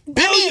 Yeah,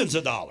 billions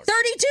of dollars,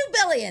 $32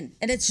 billion,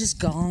 and it's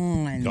just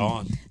gone.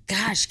 Gone.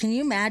 Gosh, can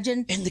you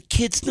imagine? And the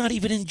kid's not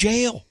even in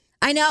jail.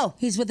 I know.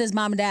 He's with his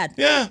mom and dad.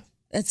 Yeah.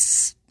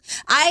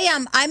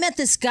 I met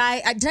this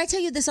guy. Did I tell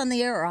you this on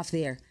the air or off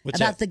the air? What's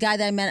about that? the guy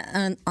that I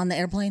met on the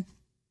airplane?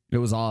 It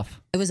was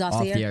off. It was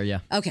off the air? yeah.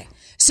 Okay.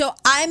 So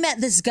I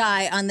met this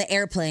guy on the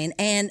airplane,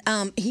 and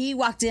he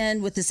walked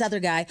in with this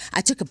other guy.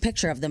 I took a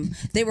picture of them.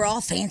 They were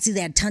all fancy.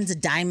 They had tons of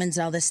diamonds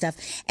and all this stuff.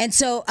 And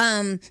so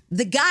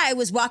the guy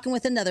was walking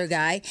with another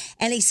guy,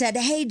 and he said,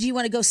 hey, do you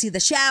want to go see the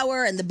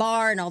shower and the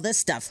bar and all this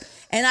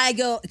stuff? And I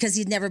go, because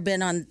he'd never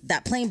been on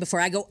that plane before,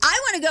 I go, I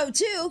want to go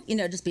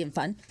too, just being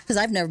fun, because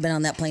I've never been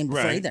on that plane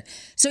before either.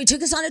 So he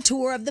took us on a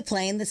tour of the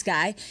plane, this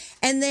guy,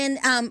 and then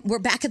we're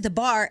back at the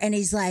bar, and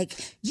he's like,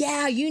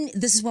 yeah,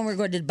 this is when we're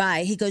going to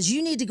Dubai. He goes,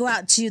 you need to go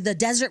out to the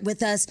desert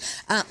with us.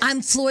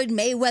 I'm Floyd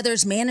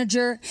Mayweather's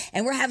manager,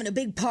 and we're having a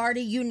big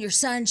party. You and your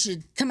son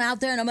should come out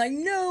there. And I'm like,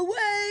 no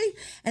way.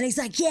 And he's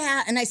like,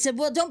 yeah. And I said,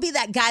 well, don't be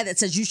that guy that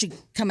says you should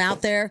come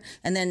out there,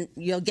 and then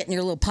you'll get in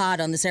your little pod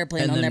on this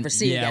airplane and I'll never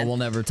see you again. Yeah, we'll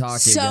never talk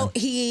So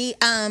again. he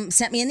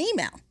sent me an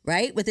email,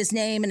 right, with his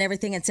name and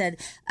everything, and said,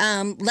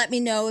 let me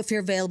know if you're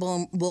available,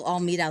 and we'll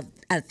all meet out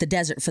at the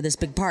desert for this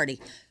big party.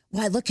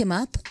 Well, I look him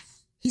up.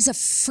 He's a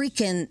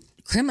freaking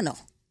criminal.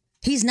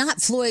 He's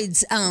not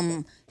Floyd's.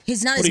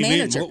 He's not his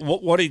manager.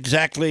 What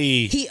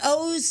exactly? He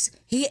owes.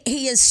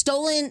 He has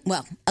stolen.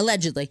 Well,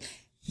 allegedly,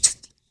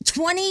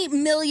 $20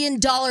 million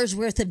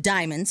worth of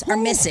diamonds are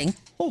missing.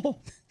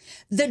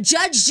 The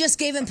judge just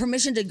gave him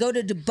permission to go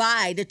to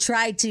Dubai to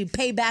try to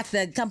pay back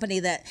the company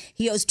that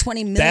he owes $20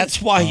 million.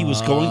 That's why he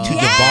was going to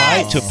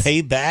Dubai to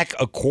pay back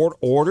a court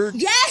order?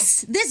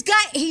 Yes. This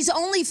guy, he's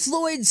only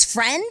Floyd's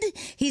friend.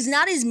 He's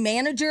not his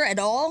manager at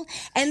all.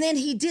 And then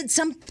he did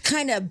some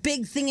kind of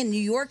big thing in New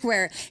York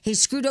where he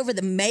screwed over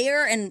the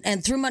mayor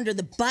and threw him under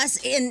the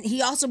bus. And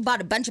he also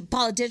bought a bunch of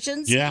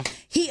politicians. Yeah.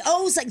 He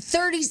owes like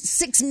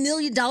 $36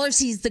 million.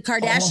 He's the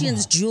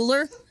Kardashians'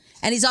 jeweler.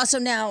 And he's also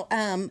now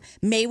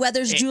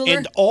Mayweather's jeweler.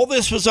 And all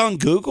this was on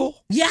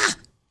Google? Yeah.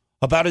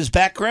 About his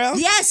background?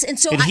 Yes. And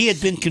so he had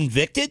been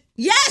convicted?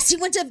 Yes, he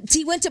went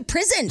to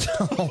prison.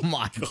 Oh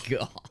my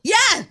God. Yeah,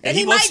 and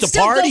he might wants to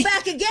still party? go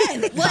back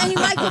again. Well, and he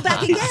might go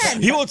back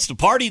again. He wants to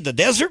party in the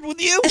desert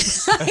with you?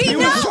 He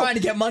was trying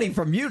to get money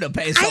from you to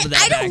pay some of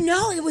that I back. don't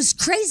know. It was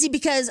crazy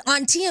because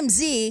on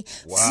TMZ,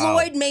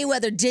 Floyd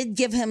Mayweather did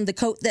give him the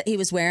coat that he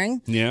was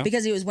wearing. Yeah.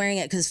 Because he was wearing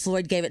it because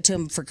Floyd gave it to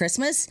him for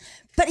Christmas.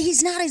 But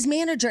he's not his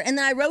manager. And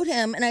then I wrote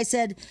him and I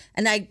said,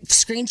 and I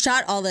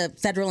screenshot all the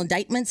federal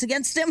indictments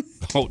against him.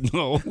 Oh,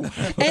 no.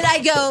 And I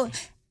go,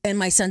 and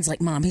my son's like,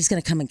 Mom, he's going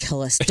to come and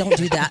kill us. Don't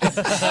do that.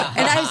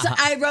 And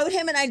I wrote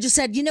him and I just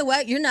said, you know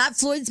what? You're not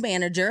Floyd's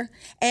manager.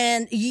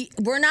 And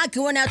we're not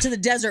going out to the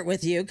desert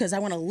with you because I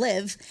want to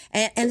live.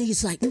 And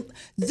he's like,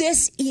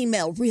 this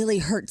email really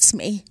hurts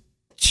me.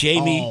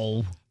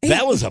 Jamie,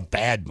 that was a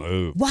bad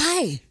move.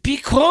 Why?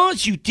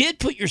 Because you did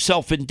put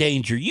yourself in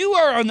danger. You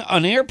are on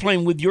an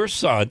airplane with your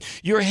son.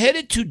 You're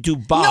headed to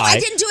Dubai. No, I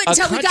didn't do it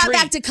until we got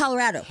back to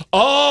Colorado.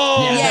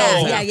 Oh.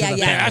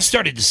 Yeah. I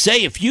started to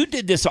say, if you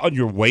did this on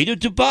your way to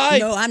Dubai.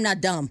 No, I'm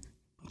not dumb.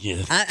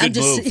 Yeah, I'm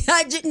just,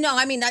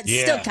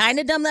 still kind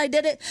of dumb that I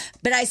did it.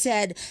 But I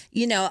said,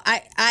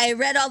 I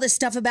read all this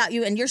stuff about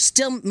you and you're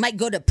still might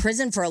go to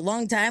prison for a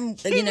long time.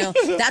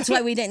 That's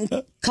why we didn't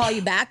call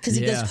you back. Because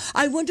he goes,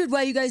 I wondered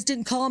why you guys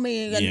didn't call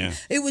me. And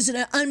it was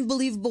an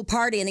unbelievable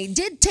party. And he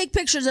did take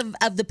pictures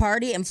of the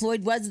party and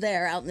Floyd was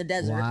there out in the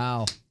desert.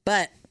 Wow.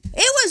 But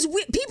it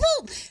was,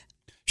 people...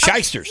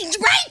 Shysters.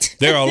 Right.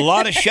 There are a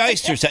lot of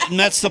shysters. And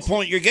that's the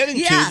point you're getting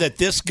to, that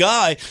this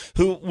guy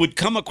who would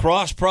come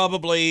across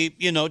probably,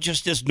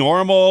 just as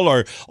normal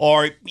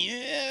or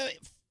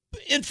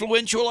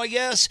influential, I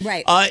guess,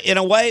 right? In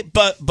a way,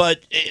 but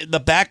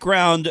the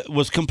background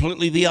was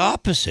completely the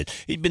opposite.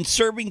 He'd been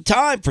serving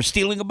time for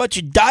stealing a bunch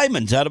of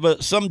diamonds out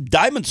of some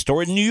diamond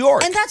store in New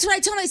York. And that's what I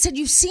told him. I said,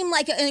 you seem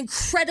like an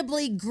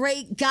incredibly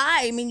great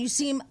guy. I mean, you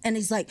seem, and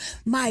he's like,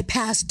 my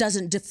past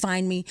doesn't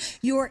define me.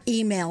 Your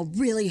email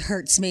really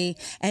hurts me,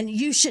 and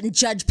you shouldn't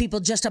judge people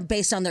just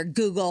based on their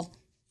Google.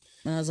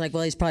 And I was like,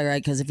 well, he's probably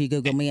right, because if you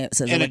Google me, it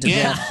says I went to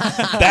jail.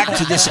 Back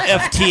to this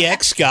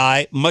FTX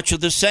guy, much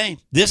of the same.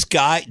 This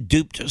guy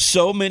duped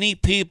so many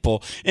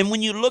people. And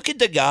when you look at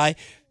the guy,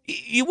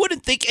 you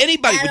wouldn't think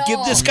anybody would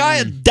give this guy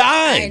a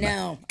dime. I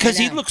know. Because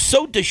he looks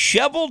so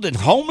disheveled and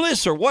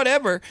homeless or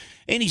whatever.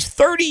 And he's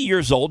 30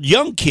 years old,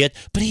 young kid,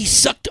 but he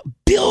sucked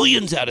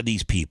billions out of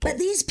these people. But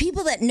these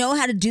people that know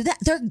how to do that,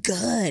 they're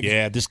good.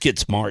 Yeah, this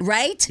kid's smart.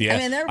 Right? Yeah. I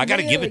mean, they're I got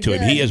to give it to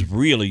really him. He good. is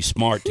really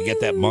smart to get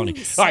that money.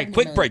 All right,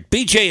 quick break.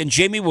 BJ and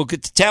Jamie will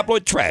get to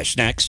tabloid trash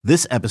next.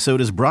 This episode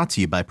is brought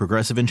to you by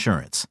Progressive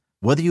Insurance.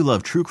 Whether you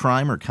love true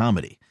crime or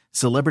comedy,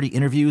 celebrity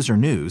interviews or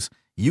news,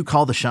 you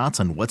call the shots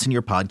on what's in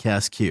your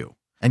podcast queue.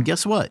 And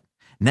guess what?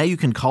 Now you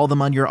can call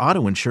them on your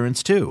auto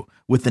insurance too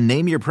with the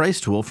Name Your Price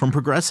tool from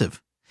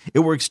Progressive. It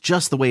works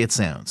just the way it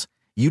sounds.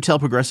 You tell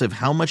Progressive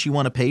how much you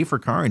want to pay for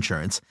car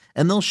insurance,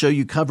 and they'll show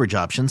you coverage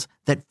options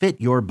that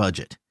fit your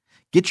budget.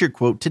 Get your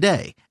quote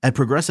today at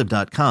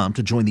Progressive.com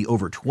to join the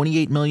over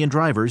 28 million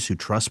drivers who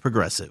trust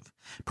Progressive.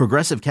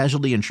 Progressive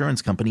Casualty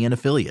Insurance Company and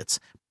Affiliates.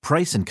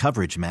 Price and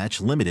coverage match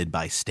limited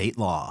by state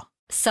law.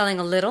 Selling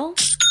a little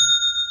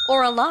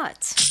or a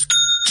lot?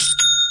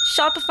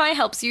 Shopify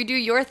helps you do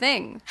your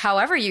thing,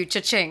 however you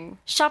cha-ching.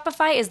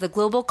 Shopify is the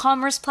global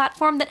commerce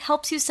platform that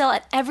helps you sell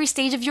at every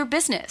stage of your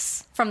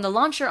business. From the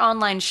launch your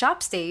online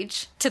shop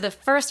stage, to the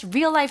first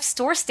real-life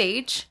store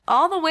stage,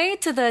 all the way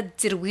to the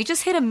did we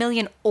just hit 1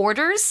 million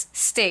orders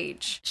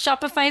stage.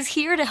 Shopify's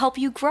here to help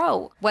you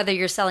grow. Whether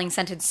you're selling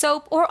scented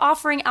soap or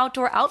offering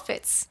outdoor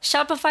outfits,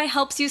 Shopify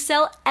helps you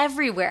sell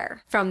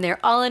everywhere. From their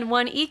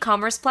all-in-one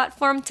e-commerce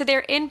platform to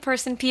their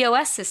in-person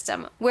POS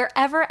system,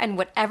 wherever and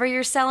whatever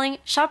you're selling,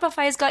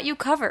 Shopify's got you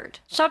covered.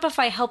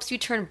 Shopify helps you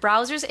turn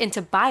browsers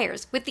into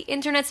buyers with the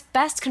internet's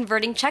best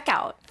converting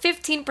checkout.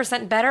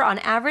 15% better on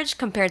average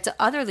compared to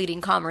other leading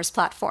commerce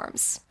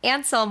platforms.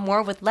 And sell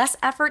more with less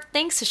effort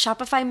thanks to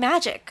Shopify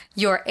Magic,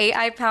 your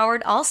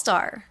AI-powered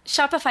all-star.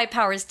 Shopify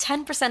powers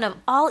 10% of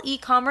all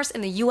e-commerce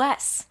in the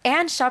U.S.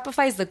 And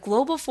Shopify is the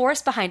global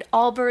force behind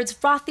Allbirds,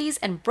 Rothy's,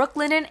 and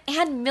Brooklinen,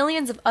 and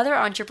millions of other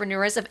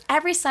entrepreneurs of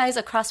every size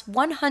across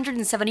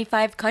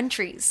 175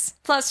 countries.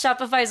 Plus,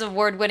 Shopify's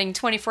award-winning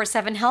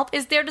 24/7 help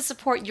is there to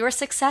support your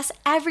success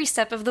every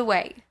step of the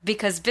way.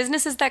 Because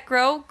businesses that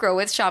grow, grow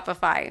with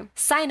Shopify.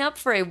 Sign up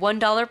for a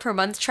 $1 per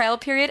month trial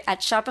period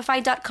at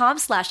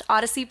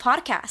shopify.com/Odyssey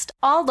Podcast,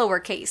 all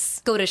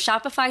lowercase. Go to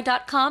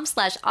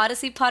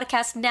shopify.com/Odyssey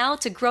Podcast now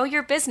to grow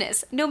your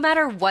business, no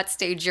matter what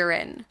stage you're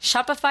in.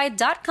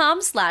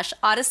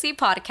 Shopify.com/Odyssey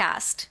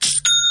Podcast.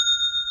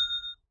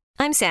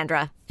 I'm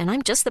Sandra, and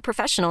I'm just the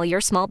professional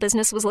your small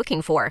business was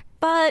looking for.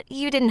 But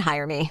you didn't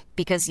hire me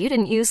because you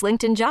didn't use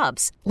LinkedIn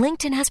Jobs.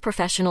 LinkedIn has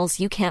professionals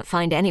you can't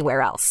find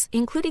anywhere else,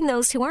 including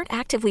those who aren't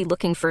actively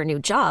looking for a new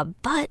job,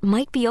 but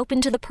might be open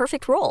to the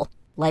perfect role,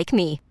 like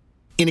me.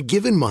 In a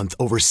given month,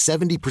 over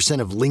 70%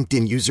 of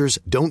LinkedIn users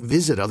don't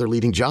visit other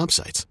leading job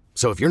sites.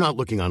 So if you're not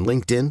looking on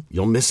LinkedIn,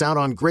 you'll miss out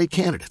on great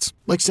candidates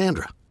like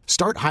Sandra.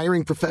 Start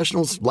hiring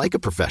professionals like a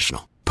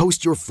professional.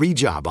 Post your free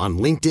job on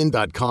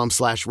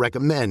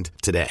linkedin.com/recommend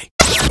today.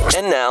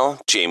 And now,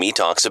 Jamie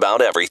talks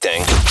about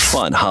everything.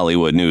 Fun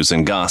Hollywood news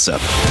and gossip.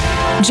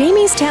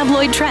 Jamie's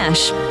Tabloid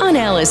Trash on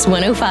Alice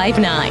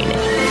 105.9.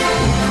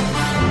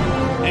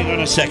 Hang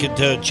on a second.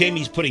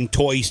 Jamie's putting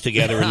toys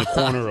together in the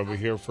corner over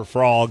here for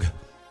Frog.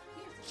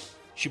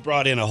 She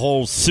brought in a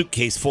whole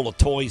suitcase full of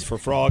toys for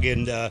Frog,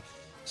 and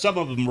some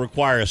of them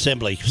require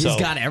assembly. He's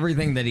got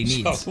everything that he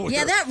needs.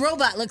 Yeah, that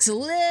robot looks a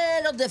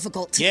little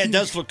difficult. Yeah, it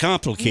does look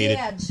complicated.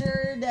 Yeah, it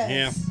sure does.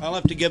 Yeah, I'll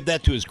have to give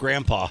that to his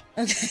grandpa.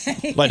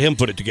 Okay. Let him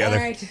put it together.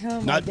 All right. Oh,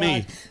 Not God.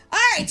 me. All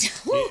right.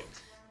 Woo.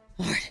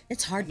 Lord,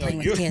 it's hard playing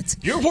with kids.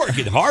 You're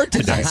working hard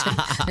tonight.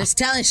 Just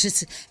telling you,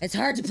 it's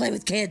hard to play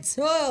with kids.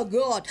 Oh,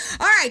 God.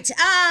 All right,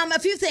 a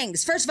few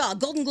things. First of all,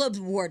 Golden Globes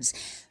Awards.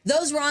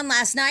 Those were on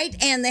last night,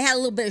 and they had a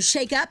little bit of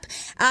shake-up.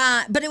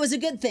 But it was a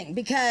good thing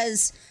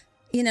because,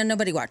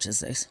 nobody watches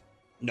this.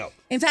 No.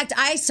 In fact,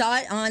 I saw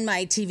it on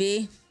my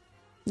TV.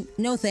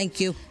 No, thank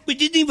you. We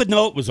didn't even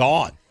know it was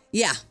on.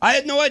 Yeah. I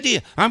had no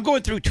idea. I'm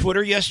going through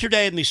Twitter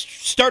yesterday, and they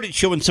started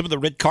showing some of the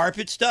red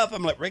carpet stuff.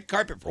 I'm like, red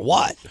carpet for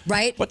what?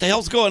 Right. What the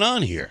hell's going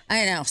on here?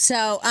 I know.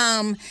 So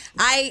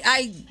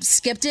I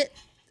skipped it.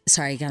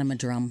 Sorry, I got him a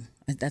drum.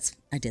 I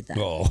did that.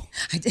 Oh.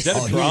 I did. Is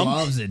that a drum? He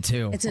loves it,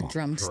 too. It's a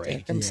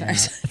drumstick. I'm sorry.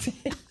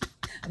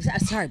 I'm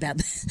sorry about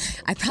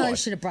that. I probably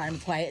should have brought him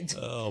quiet.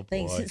 Oh,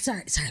 Thanks. boy.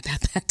 Sorry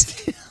about that.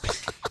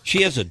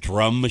 She has a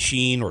drum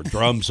machine or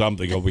drum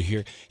something over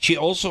here. She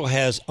also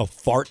has a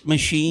fart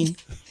machine.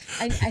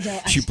 I know.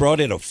 She brought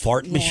in a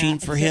fart machine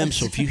for him.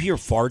 So if you hear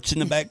farts in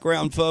the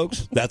background,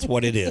 folks, that's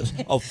what it is.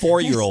 A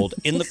 4-year-old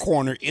in the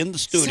corner in the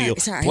studio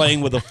Sorry.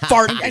 playing with a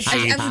fart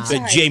machine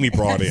that Jamie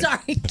brought in.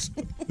 Sorry.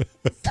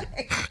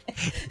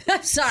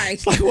 I'm sorry.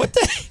 Like,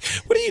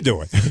 what are you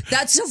doing?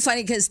 That's so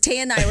funny because Tay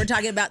and I were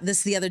talking about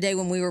this the other day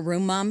when we were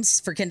room moms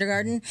for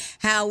kindergarten,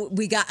 how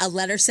we got a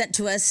letter sent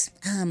to us.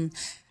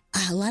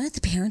 A lot of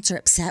the parents are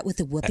upset with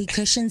the whoopee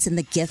cushions in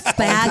the gift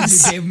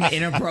bags. You gave them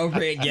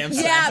inappropriate gifts.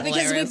 Yeah, That's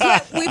because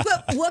hilarious. we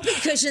put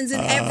whoopee cushions in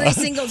every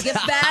single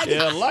gift bag.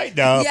 Yeah, lighten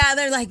up. Yeah,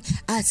 they're like,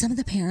 some of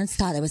the parents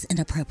thought it was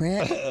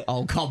inappropriate.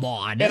 Oh, come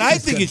on. And I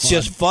think it's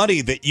just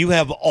funny that you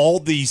have all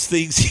these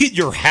things in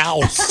your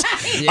house.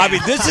 Yeah. I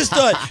mean, this is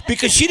the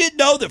because she didn't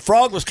know that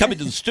Frog was coming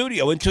to the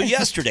studio until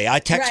yesterday. I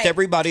texted Right.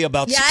 everybody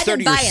about Yeah, I didn't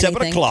 6:30 or buy 7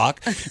 anything.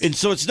 o'clock, and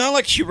so it's not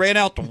like she ran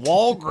out to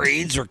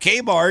Walgreens or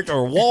Kmart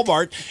or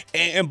Walmart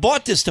and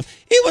bought this stuff.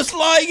 It was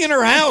lying in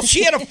her house.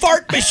 She had a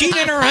fart machine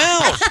in her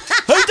house.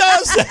 Who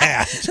does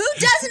that? Who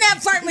doesn't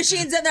have fart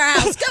machines in their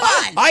house? Come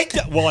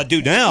on. Well, I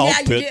do now. Yeah,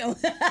 but- you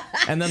do.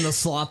 And then the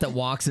sloth that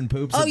walks and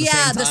poops Oh, at the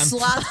yeah, same the time.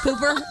 sloth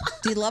pooper.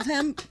 Do you love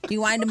him?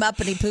 You wind him up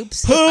and he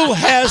poops? Who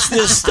has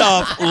this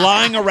stuff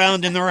lying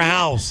around in their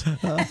house?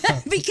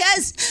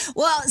 Because,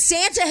 well,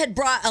 Santa had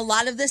brought a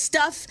lot of this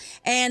stuff,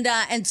 and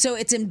so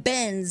it's in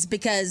bins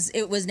because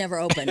it was never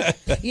opened.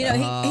 You know,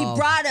 he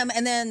brought them,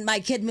 and then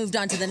my kid moved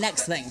on to the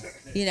next thing.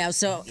 You know,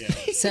 so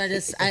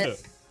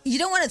you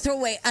don't want to throw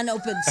away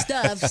unopened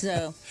stuff,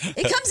 so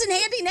it comes in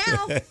handy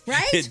now,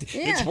 right?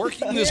 It's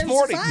working this It's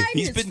morning. fine,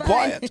 He's it's been fine.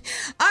 quiet.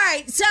 All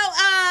right, so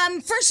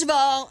first of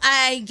all,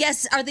 I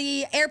guess are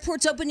the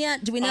airports open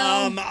yet? Do we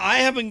know? I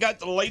haven't got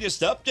the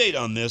latest update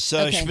on this.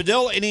 Okay.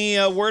 Spadil, any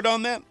word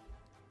on that?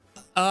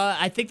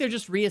 I think they're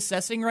just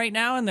reassessing right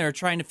now, and they're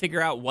trying to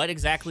figure out what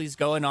exactly is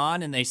going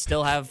on, and they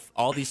still have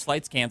all these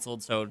flights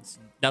canceled, so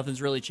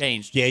nothing's really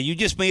changed. Yeah, you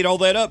just made all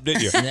that up,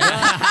 didn't you?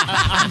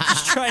 I'm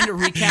just trying to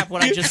recap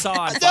what I just saw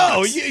on No,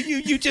 Fox.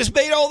 you just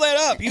made all that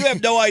up. You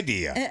have no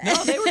idea.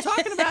 No, they were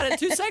talking about it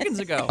 2 seconds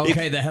ago.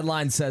 Okay, the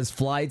headline says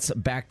flights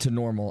back to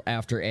normal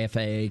after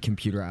FAA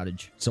computer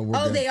outage. So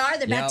we're good. They are.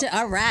 They're back Yep. to.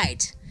 All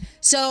right.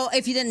 So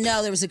if you didn't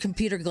know, there was a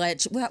computer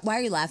glitch. Why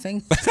are you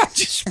laughing?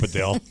 Just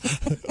Spadil.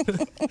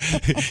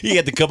 He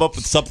had to come up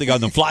with something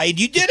on the fly, and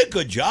you did a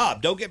good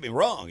job. Don't get me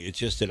wrong. It's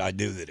just that I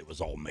knew that it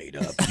was all made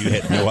up. You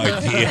had no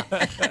idea.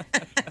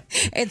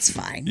 It's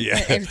fine.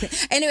 Yeah.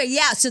 Anyway,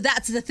 yeah. So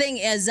that's the thing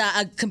is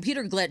a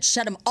computer glitch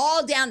shut them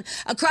all down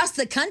across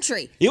the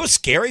country. It was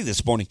scary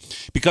this morning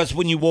because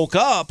when you woke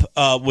up,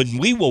 when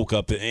we woke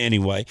up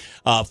anyway,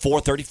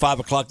 4:30, 5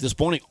 o'clock this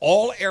morning,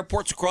 all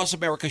airports across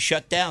America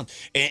shut down.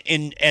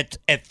 And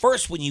at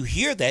first, when you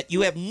hear that,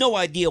 you have no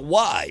idea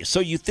why. So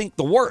you think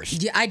the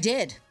worst. Yeah, I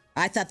did.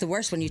 I thought the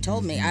worst when you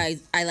told me. I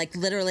like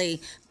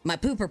literally my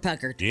pooper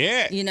puckered.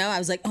 Yeah. You know, I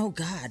was like, oh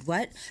God,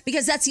 what?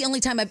 Because that's the only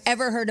time I've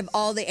ever heard of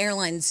all the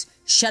airlines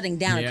shutting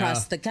down Yeah.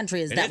 across the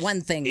country is And that it's- one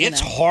thing. It's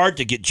you know? hard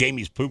to get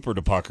Jamie's pooper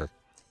to pucker.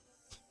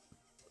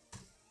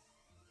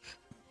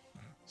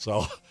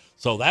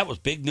 So that was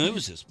big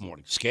news this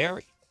morning.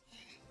 Scary.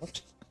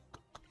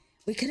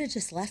 We could have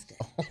just left it.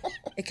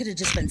 It could have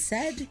just been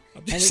said.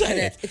 I'm just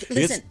saying,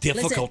 it's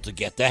difficult to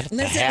get that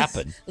to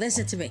happen.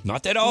 Listen to me.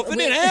 Not that often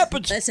it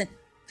happens. Listen,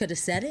 could have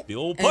said it. The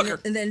old and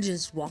pucker. and then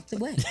just walked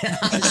away.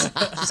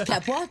 just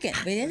kept walking.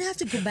 We didn't have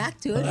to go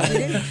back to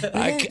it.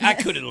 I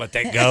couldn't let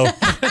that go.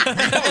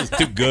 That was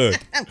too good.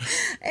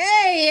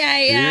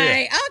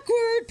 Hey,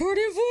 awkward.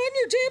 Party of one.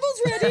 Your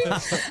table's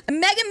ready.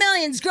 Mega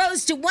Millions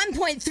grows to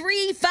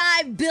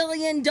 $1.35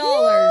 billion.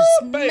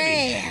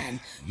 baby.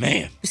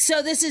 Man.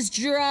 So this is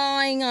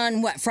drawing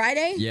on what,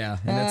 Friday? Yeah,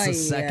 and it's the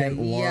second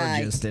Ay, ay, ay.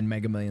 largest in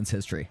Mega Millions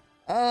history.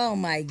 Oh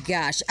my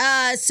gosh.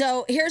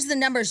 So here's the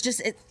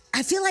numbers.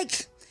 I feel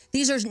like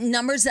these are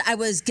numbers that I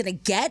was gonna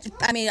get.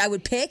 I mean, I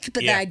would pick,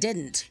 but Yeah. that I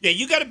didn't. Yeah,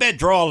 you got a bad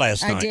draw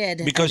last I night.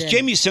 did, I Because did.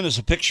 Jamie sent us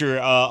a picture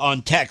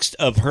on text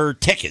of her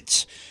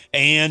tickets.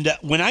 And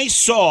when I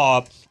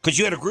saw, because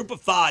you had a group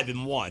of 5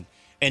 in one,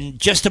 and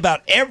just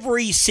about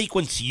every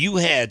sequence you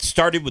had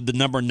started with the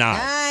number 9.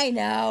 I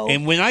know.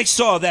 And when I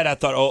saw that, I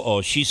thought,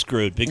 oh, she's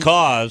screwed.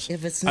 Because,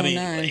 If it's no 9.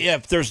 yeah,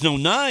 if there's no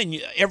 9,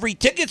 every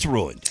ticket's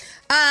ruined.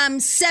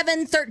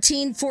 7,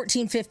 13,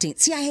 14, 15.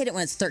 See, I hate it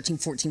when it's 13,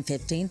 14,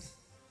 15.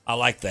 I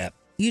like that.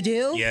 You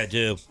do? Yeah, I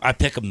do. I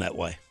pick them that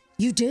way.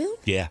 You do?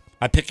 Yeah,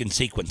 I pick in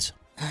sequence.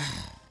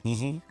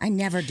 I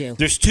never do.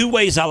 There's 2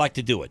 ways I like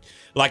to do it.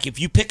 Like if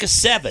you pick a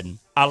 7,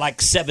 I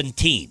like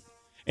 17.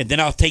 And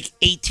then I'll take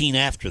 18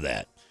 after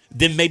that.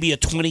 Then maybe a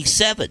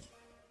 27.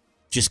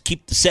 Just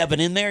keep the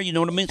 7 in there. You know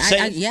what I mean?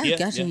 Gotcha.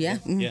 Yeah.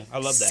 Yeah, I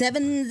love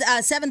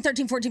that. 7,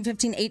 13, 14,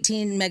 15,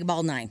 18, Mega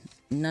Ball 9.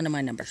 None of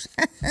my numbers.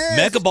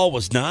 Mega Ball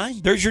was 9.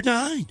 There's your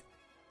 9.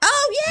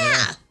 Oh,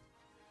 yeah.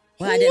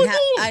 Well, I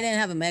didn't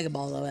have a Mega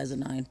Ball, though, as a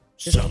 9.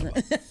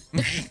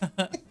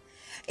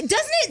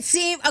 Doesn't it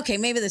seem, okay,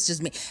 maybe that's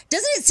just me.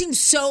 Doesn't it seem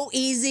so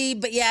easy,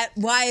 but yet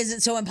why is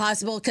it so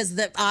impossible? Because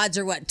the odds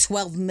are, what,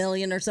 12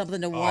 million or something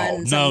to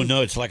 1?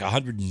 No, it's like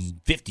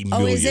 150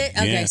 million. Oh, is it?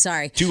 Okay, Yeah.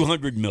 sorry.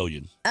 200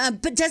 million.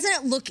 But doesn't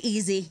it look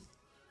easy?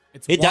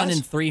 It's It 1 does?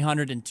 in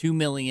 302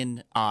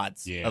 million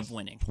odds Yeah. of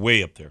winning.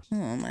 Way up there.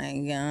 Oh my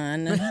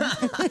God.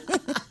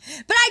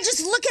 But I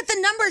just look at the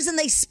numbers and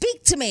they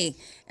speak to me.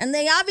 And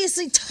they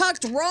obviously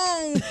talked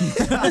wrong.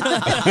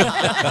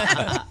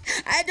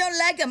 I don't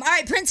like them. All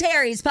right, Prince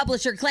Harry's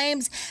publisher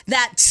claims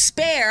that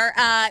Spare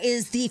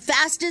is the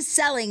fastest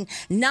selling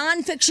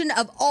nonfiction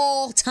of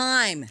all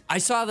time. I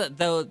saw that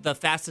the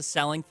fastest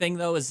selling thing,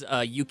 though, is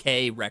a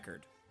UK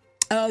record.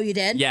 Oh, you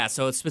did? Yeah,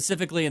 so it's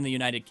specifically in the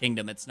United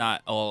Kingdom. It's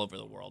not all over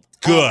the world.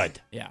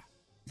 Good. Yeah.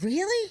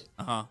 Really?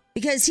 Uh-huh.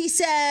 Because he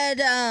said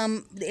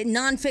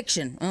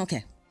nonfiction.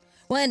 Okay.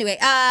 Well, anyway,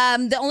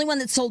 the only one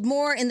that sold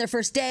more in their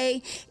first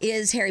day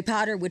is Harry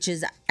Potter, which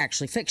is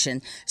actually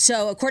fiction.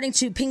 So, according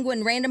to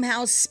Penguin Random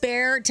House,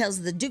 Spare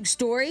tells the Duke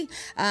story,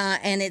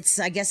 and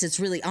I guess it's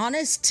really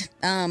honest.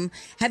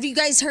 Have you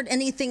guys heard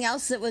anything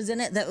else that was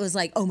in it that was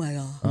like, oh my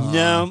God?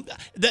 No.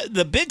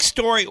 The big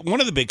story,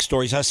 one of the big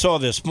stories I saw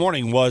this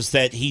morning was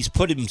that he's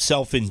put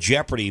himself in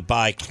jeopardy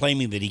by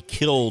claiming that he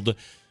killed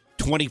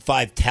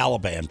 25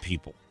 Taliban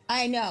people.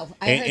 I know.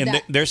 I heard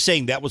that. They're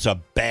saying that was a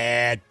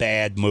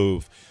bad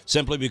move.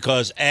 Simply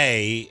because,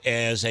 A,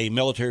 as a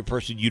military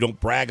person, you don't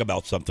brag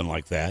about something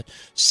like that.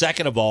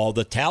 Second of all,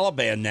 the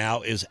Taliban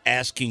now is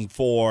asking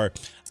for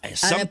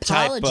some an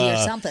apology type, or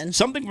something.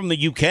 Something from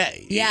the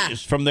UK. Yeah.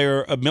 It's from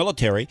their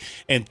military.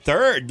 And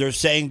third, they're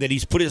saying that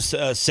he's put his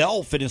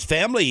self and his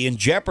family in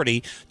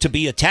jeopardy to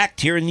be attacked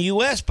here in the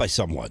U.S. by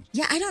someone.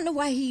 Yeah, I don't know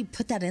why he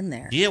put that in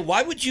there. Yeah,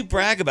 why would you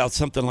brag about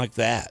something like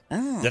that?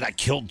 Oh. That I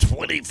killed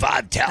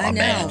 25 Taliban. I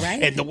know,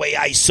 right? And the way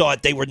I saw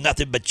it, they were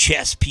nothing but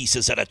chess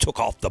pieces that I took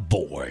off the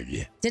board.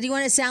 Did he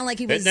want to sound like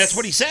he was... And that's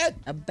what he said.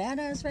 A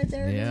badass right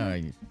there? Yeah.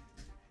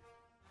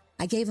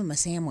 I gave him a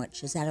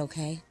sandwich. Is that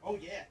okay? Oh,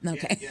 yeah.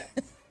 Okay. Yeah.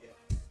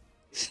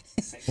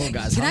 Well,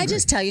 guys, Can I hungry.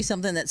 just tell you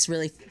something that's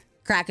really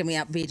cracking me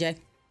up, BJ?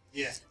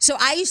 Yeah. So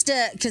I used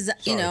to, because,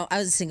 I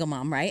was a single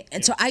mom, right?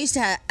 And so I used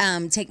to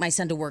take my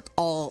son to work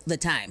all the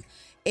time.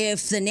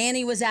 If the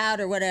nanny was out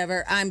or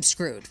whatever, I'm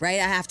screwed, right?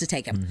 I have to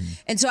take him. Mm-hmm.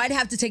 And so I'd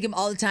have to take him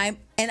all the time.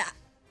 And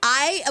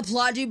I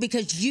applaud you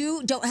because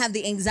you don't have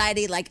the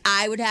anxiety like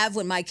I would have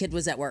when my kid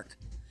was at work.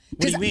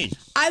 What do you mean?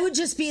 I would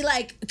just be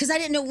like, because I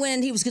didn't know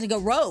when he was going to go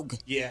rogue.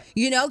 Yeah.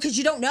 You know, because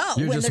you don't know.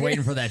 You're when just they're waiting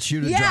gonna- for that shoe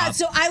to Yeah, drop.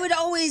 so I would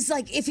always,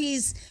 like, if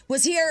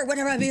was here or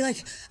whatever, I'd be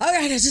like, all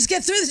right, let's just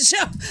get through the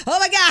show. Oh,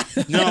 my God.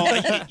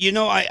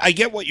 No, I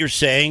get what you're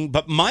saying,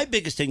 but my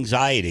biggest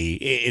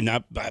anxiety, and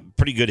I'm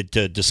pretty good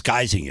at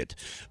disguising it,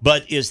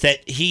 but is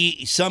that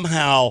he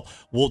somehow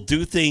will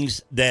do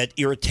things that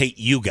irritate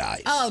you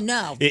guys. Oh,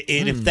 no.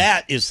 And if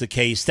that is the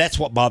case, that's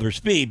what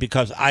bothers me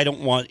because I don't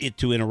want it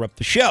to interrupt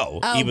the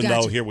show, Oh, even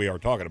gotcha. though here we are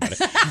talking about it.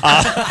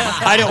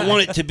 I don't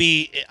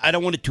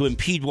want it to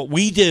impede what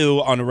we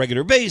do on a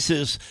regular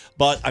basis,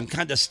 but I'm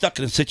kind of stuck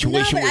in a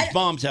situation but where his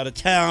mom's out of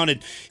town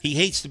and he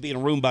hates to be in a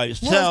room by Well, of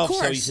himself, so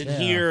course. he's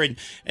in here and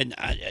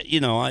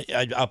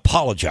I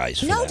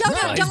apologize for No,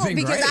 that. don't,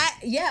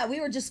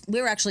 because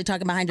we were actually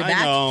talking behind your I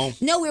back. know.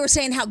 No, we were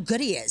saying how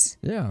good he is.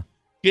 Yeah.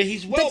 Yeah,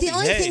 he's well But the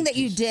only behaved. thing that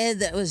you did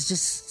that was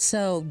just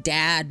so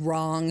dad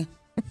wrong.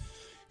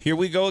 Here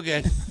we go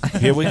again.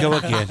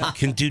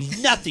 Can do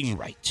nothing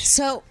right.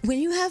 So when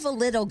you have a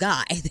little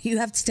guy that you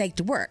have to take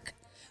to work,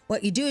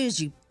 what you do is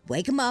you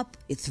wake them up,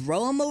 you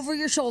throw them over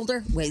your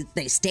shoulder,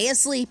 they stay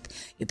asleep,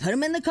 you put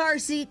them in the car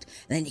seat,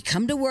 and then you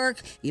come to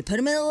work, you put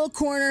them in a little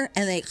corner,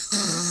 and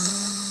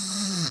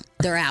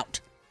they're out.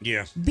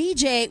 Yeah.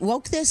 BJ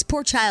woke this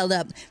poor child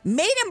up,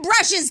 made him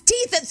brush his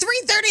teeth at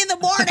 3:30 in the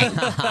morning.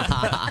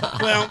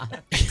 Well,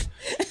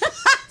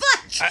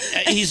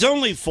 he's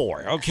only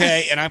 4,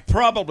 okay? And I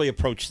probably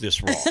approached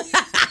this wrong.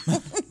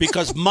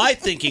 Because my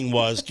thinking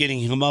was, getting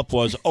him up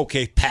was,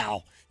 okay,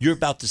 pal, you're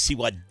about to see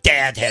what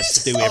dad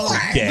has to do every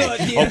day.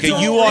 Okay,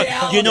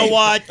 you know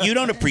what? You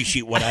don't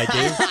appreciate what I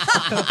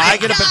do. I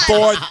get up at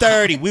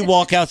 4:30. We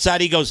walk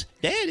outside. He goes,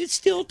 Dad, it's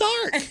still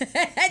dark.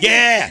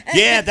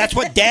 Yeah, that's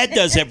what Dad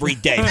does every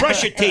day.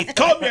 Brush your teeth,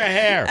 comb your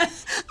hair.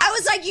 I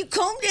was like, you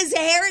combed his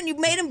hair and you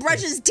made him brush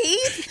his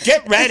teeth?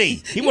 Get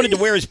ready. He wanted to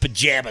wear his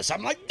pajamas.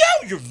 I'm like,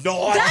 no, you're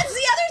not. That's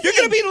the other thing. You're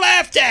going to be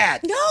laughed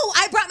at. No,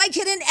 I brought my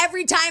kid in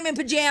every time in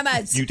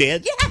pajamas. You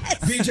did? Yes.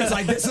 BJ's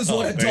like, this is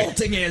what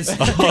adulting is.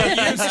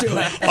 Get used to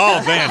it.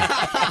 Oh, man.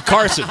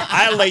 Carson,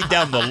 I laid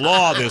down the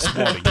law this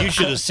morning. You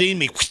should have seen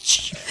me.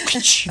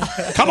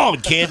 Come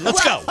on, kid.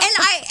 Let's go.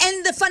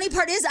 And the funny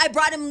part is I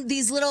brought him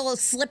these little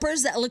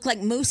slippers that look like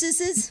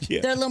mooses.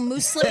 Yeah. They're little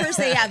moose slippers.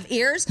 They have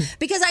ears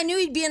because I knew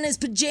he'd be in his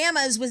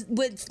pajamas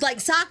with like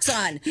socks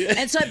on.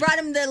 And so I brought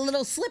him the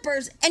little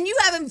slippers and you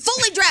have him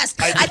fully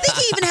dressed. I think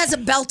he even has a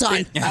belt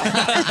on. And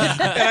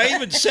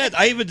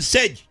I even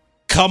said,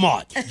 come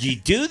on, you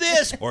do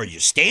this or you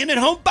staying at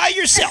home by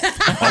yourself.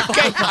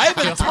 Okay? I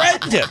even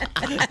threatened him.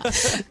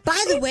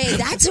 By the way,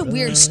 that's a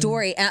weird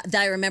story that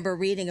I remember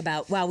reading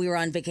about while we were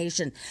on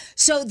vacation.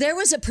 So there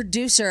was a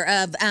producer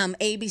of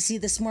ABC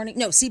this morning,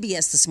 no,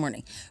 CBS this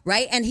morning,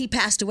 right? And he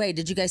passed away.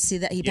 Did you guys see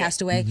that he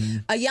passed away?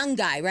 A young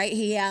guy, right?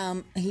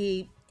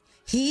 He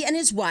he and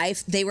his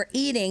wife, they were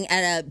eating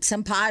at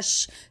some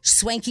posh,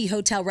 swanky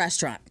hotel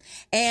restaurant,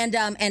 and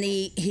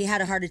he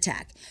had a heart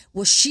attack.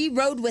 Well, she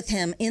rode with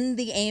him in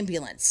the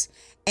ambulance,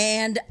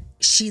 and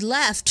she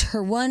left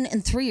her 1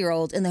 and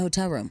 3-year-old in the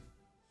hotel room.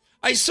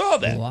 I saw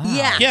that. Wow.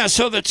 Yeah, I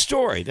saw that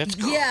story. That's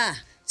cool. Yeah.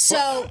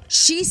 So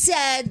she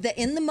said that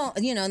in the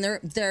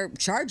and they're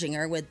charging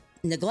her with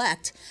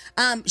neglect.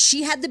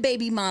 She had the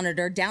baby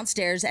monitor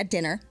downstairs at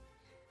dinner.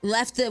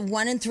 Left the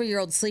 1 and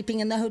 3-year-old sleeping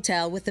in the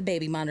hotel with the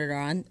baby monitor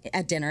on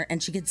at dinner,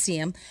 and she could see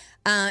him.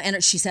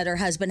 And she said her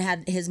husband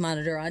had his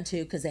monitor on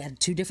too, because they had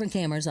 2 different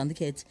cameras on the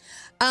kids.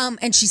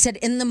 And she said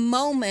in the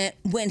moment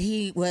when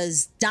he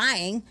was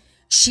dying,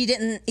 she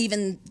didn't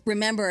even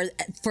remember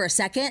for a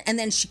second. And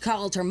then she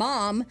called her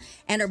mom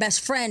and her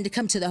best friend to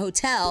come to the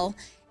hotel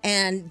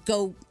and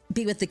go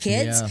be with the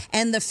kids. Yeah.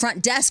 And the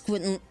front desk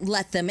wouldn't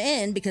let them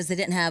in because they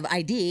didn't have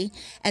ID.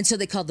 And so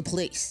they called the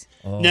police.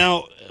 Oh.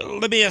 Now,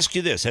 let me ask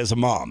you this as a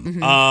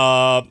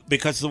mom,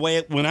 because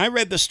when I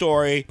read the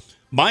story,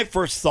 my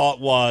first thought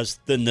was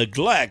the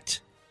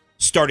neglect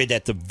started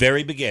at the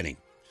very beginning.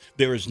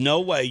 There is no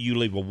way you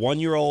leave a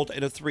 1-year-old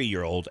and a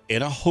 3-year-old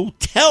in a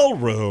hotel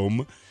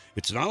room.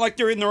 It's not like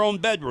they're in their own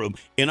bedroom,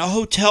 in a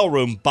hotel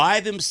room by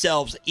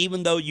themselves,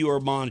 even though you are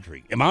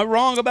monitoring. Am I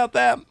wrong about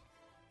that?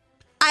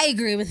 I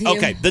agree with you.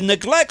 Okay, the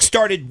neglect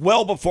started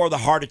well before the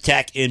heart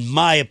attack, in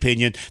my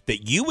opinion,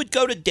 that you would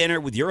go to dinner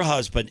with your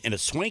husband in a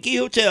swanky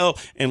hotel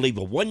and leave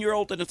a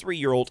 1-year-old and a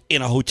 3-year-old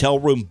in a hotel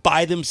room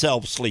by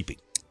themselves sleeping.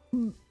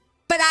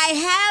 But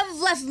I have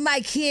left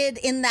my kid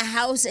in the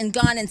house and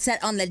gone and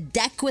sat on the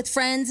deck with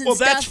friends and Well,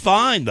 stuff. that's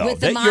fine, though.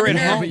 With the You're at monitor.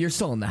 home. But you're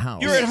still in the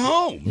house. You're at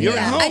home. You're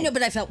at home. I know,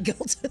 but I felt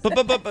guilt.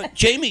 But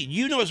Jamie,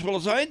 you know as well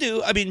as I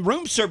do. I mean,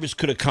 room service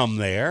could have come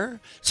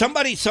there. Some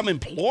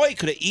employee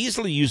could have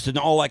easily used an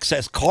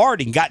all-access card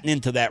and gotten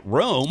into that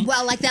room.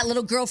 Well, like that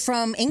little girl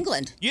from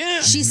England. Yeah.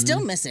 She's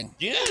still missing.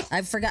 Yeah.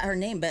 I forgot her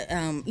name, but,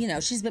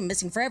 she's been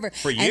missing forever.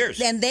 For years.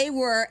 And they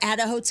were at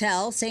a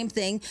hotel, same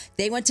thing.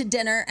 They went to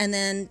dinner, and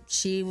then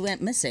she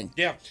went missing.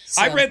 Yeah. So-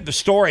 I read the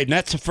story, and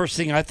that's the first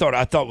thing I thought.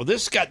 Well,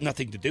 this has got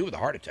nothing to do with a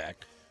heart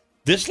attack.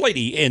 This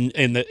lady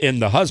and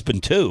the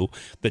husband, too,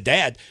 the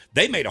dad,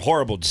 they made a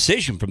horrible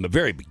decision from the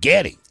very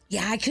beginning.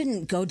 Yeah, I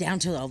couldn't go down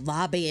to the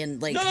lobby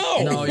and, like...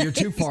 No, you're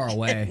too far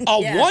away. A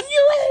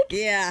 1-year-old?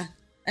 Yeah.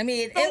 I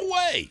mean... No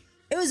way.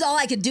 It was all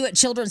I could do at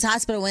Children's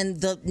Hospital when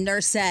the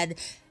nurse said,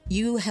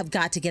 you have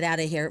got to get out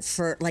of here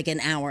for, like, an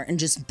hour and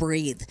just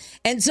breathe.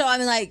 And so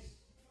I'm like...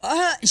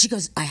 she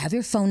goes, I have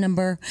your phone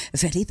number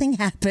if anything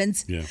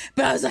happens. Yeah.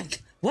 But I was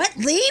like, what,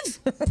 leave?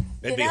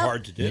 That'd be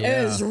hard to do.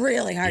 It was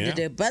really hard to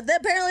do. But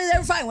apparently they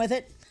were fine with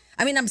it.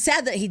 I mean, I'm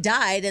sad that he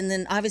died. And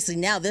then obviously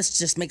now this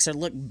just makes her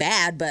look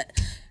bad. But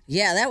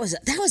yeah, that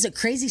was a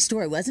crazy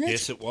story, wasn't it?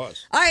 Yes, it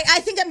was. All right, I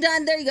think I'm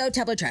done. There you go,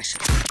 tablet trash.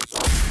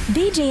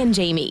 BJ and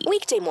Jamie,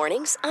 weekday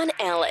mornings on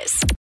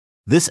Alice.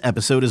 This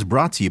episode is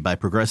brought to you by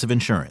Progressive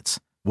Insurance.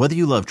 Whether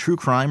you love true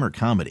crime or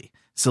comedy,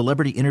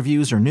 celebrity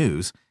interviews or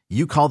news,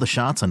 you call the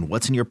shots on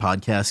what's in your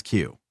podcast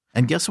queue.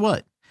 And guess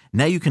what?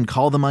 Now you can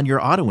call them on your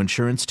auto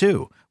insurance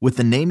too with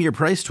the Name Your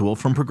Price tool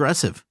from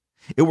Progressive.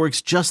 It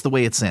works just the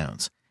way it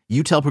sounds.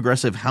 You tell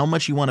Progressive how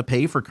much you want to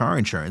pay for car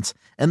insurance,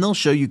 and they'll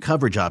show you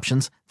coverage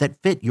options that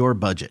fit your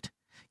budget.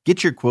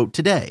 Get your quote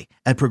today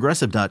at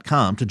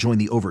Progressive.com to join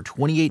the over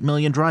 28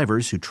 million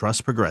drivers who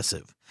trust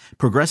Progressive.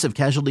 Progressive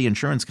Casualty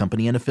Insurance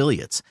Company and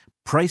Affiliates.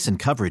 Price and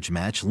coverage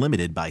match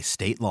limited by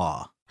state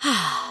law.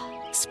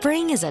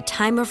 Spring is a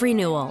time of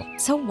renewal,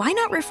 so why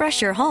not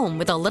refresh your home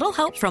with a little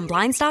help from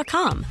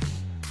Blinds.com?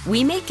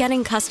 We make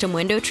getting custom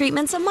window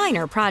treatments a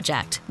minor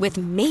project with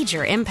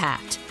major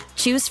impact.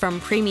 Choose from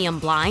premium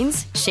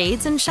blinds,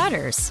 shades, and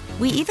shutters.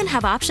 We even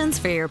have options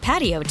for your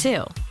patio,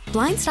 too.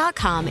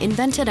 Blinds.com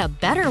invented a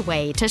better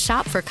way to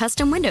shop for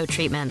custom window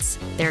treatments.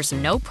 There's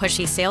no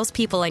pushy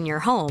salespeople in your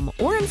home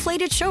or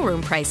inflated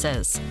showroom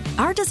prices.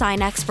 Our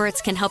design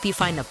experts can help you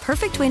find the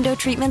perfect window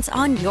treatments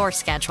on your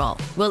schedule.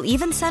 We'll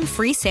even send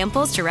free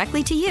samples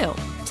directly to you.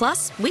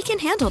 Plus, we can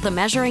handle the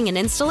measuring and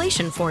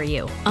installation for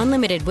you.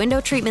 Unlimited window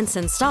treatments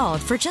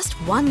installed for just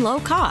one low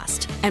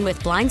cost. And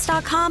with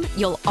Blinds.com,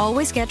 you'll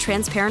always get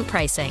transparent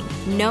pricing.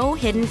 No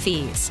hidden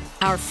fees.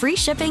 Our free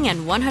shipping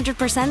and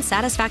 100%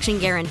 satisfaction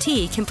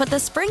guarantee can put the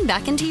spring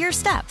back into your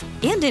step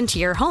and into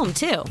your home,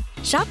 too.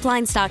 Shop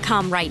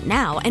Blinds.com right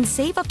now and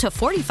save up to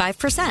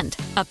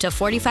 45%. Up to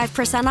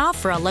 45% off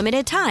for a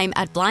limited time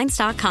at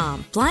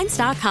Blinds.com.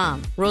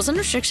 Blinds.com. Rules and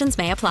restrictions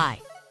may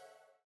apply.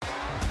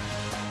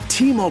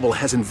 T-Mobile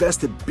has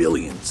invested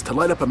billions to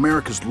light up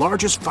America's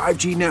largest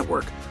 5G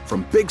network,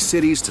 from big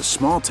cities to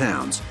small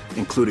towns,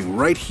 including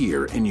right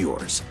here in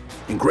yours.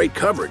 And great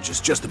coverage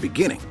is just the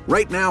beginning.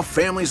 Right now,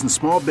 families and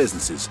small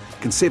businesses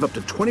can save up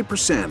to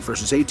 20%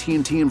 versus AT&T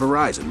and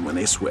Verizon when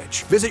they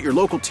switch. Visit your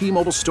local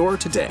T-Mobile store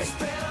today.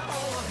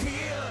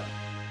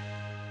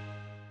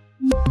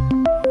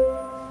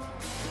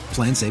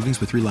 Plan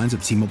savings with 3 lines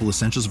of T-Mobile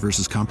Essentials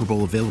versus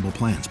comparable available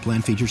plans.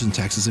 Plan features and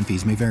taxes and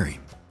fees may vary.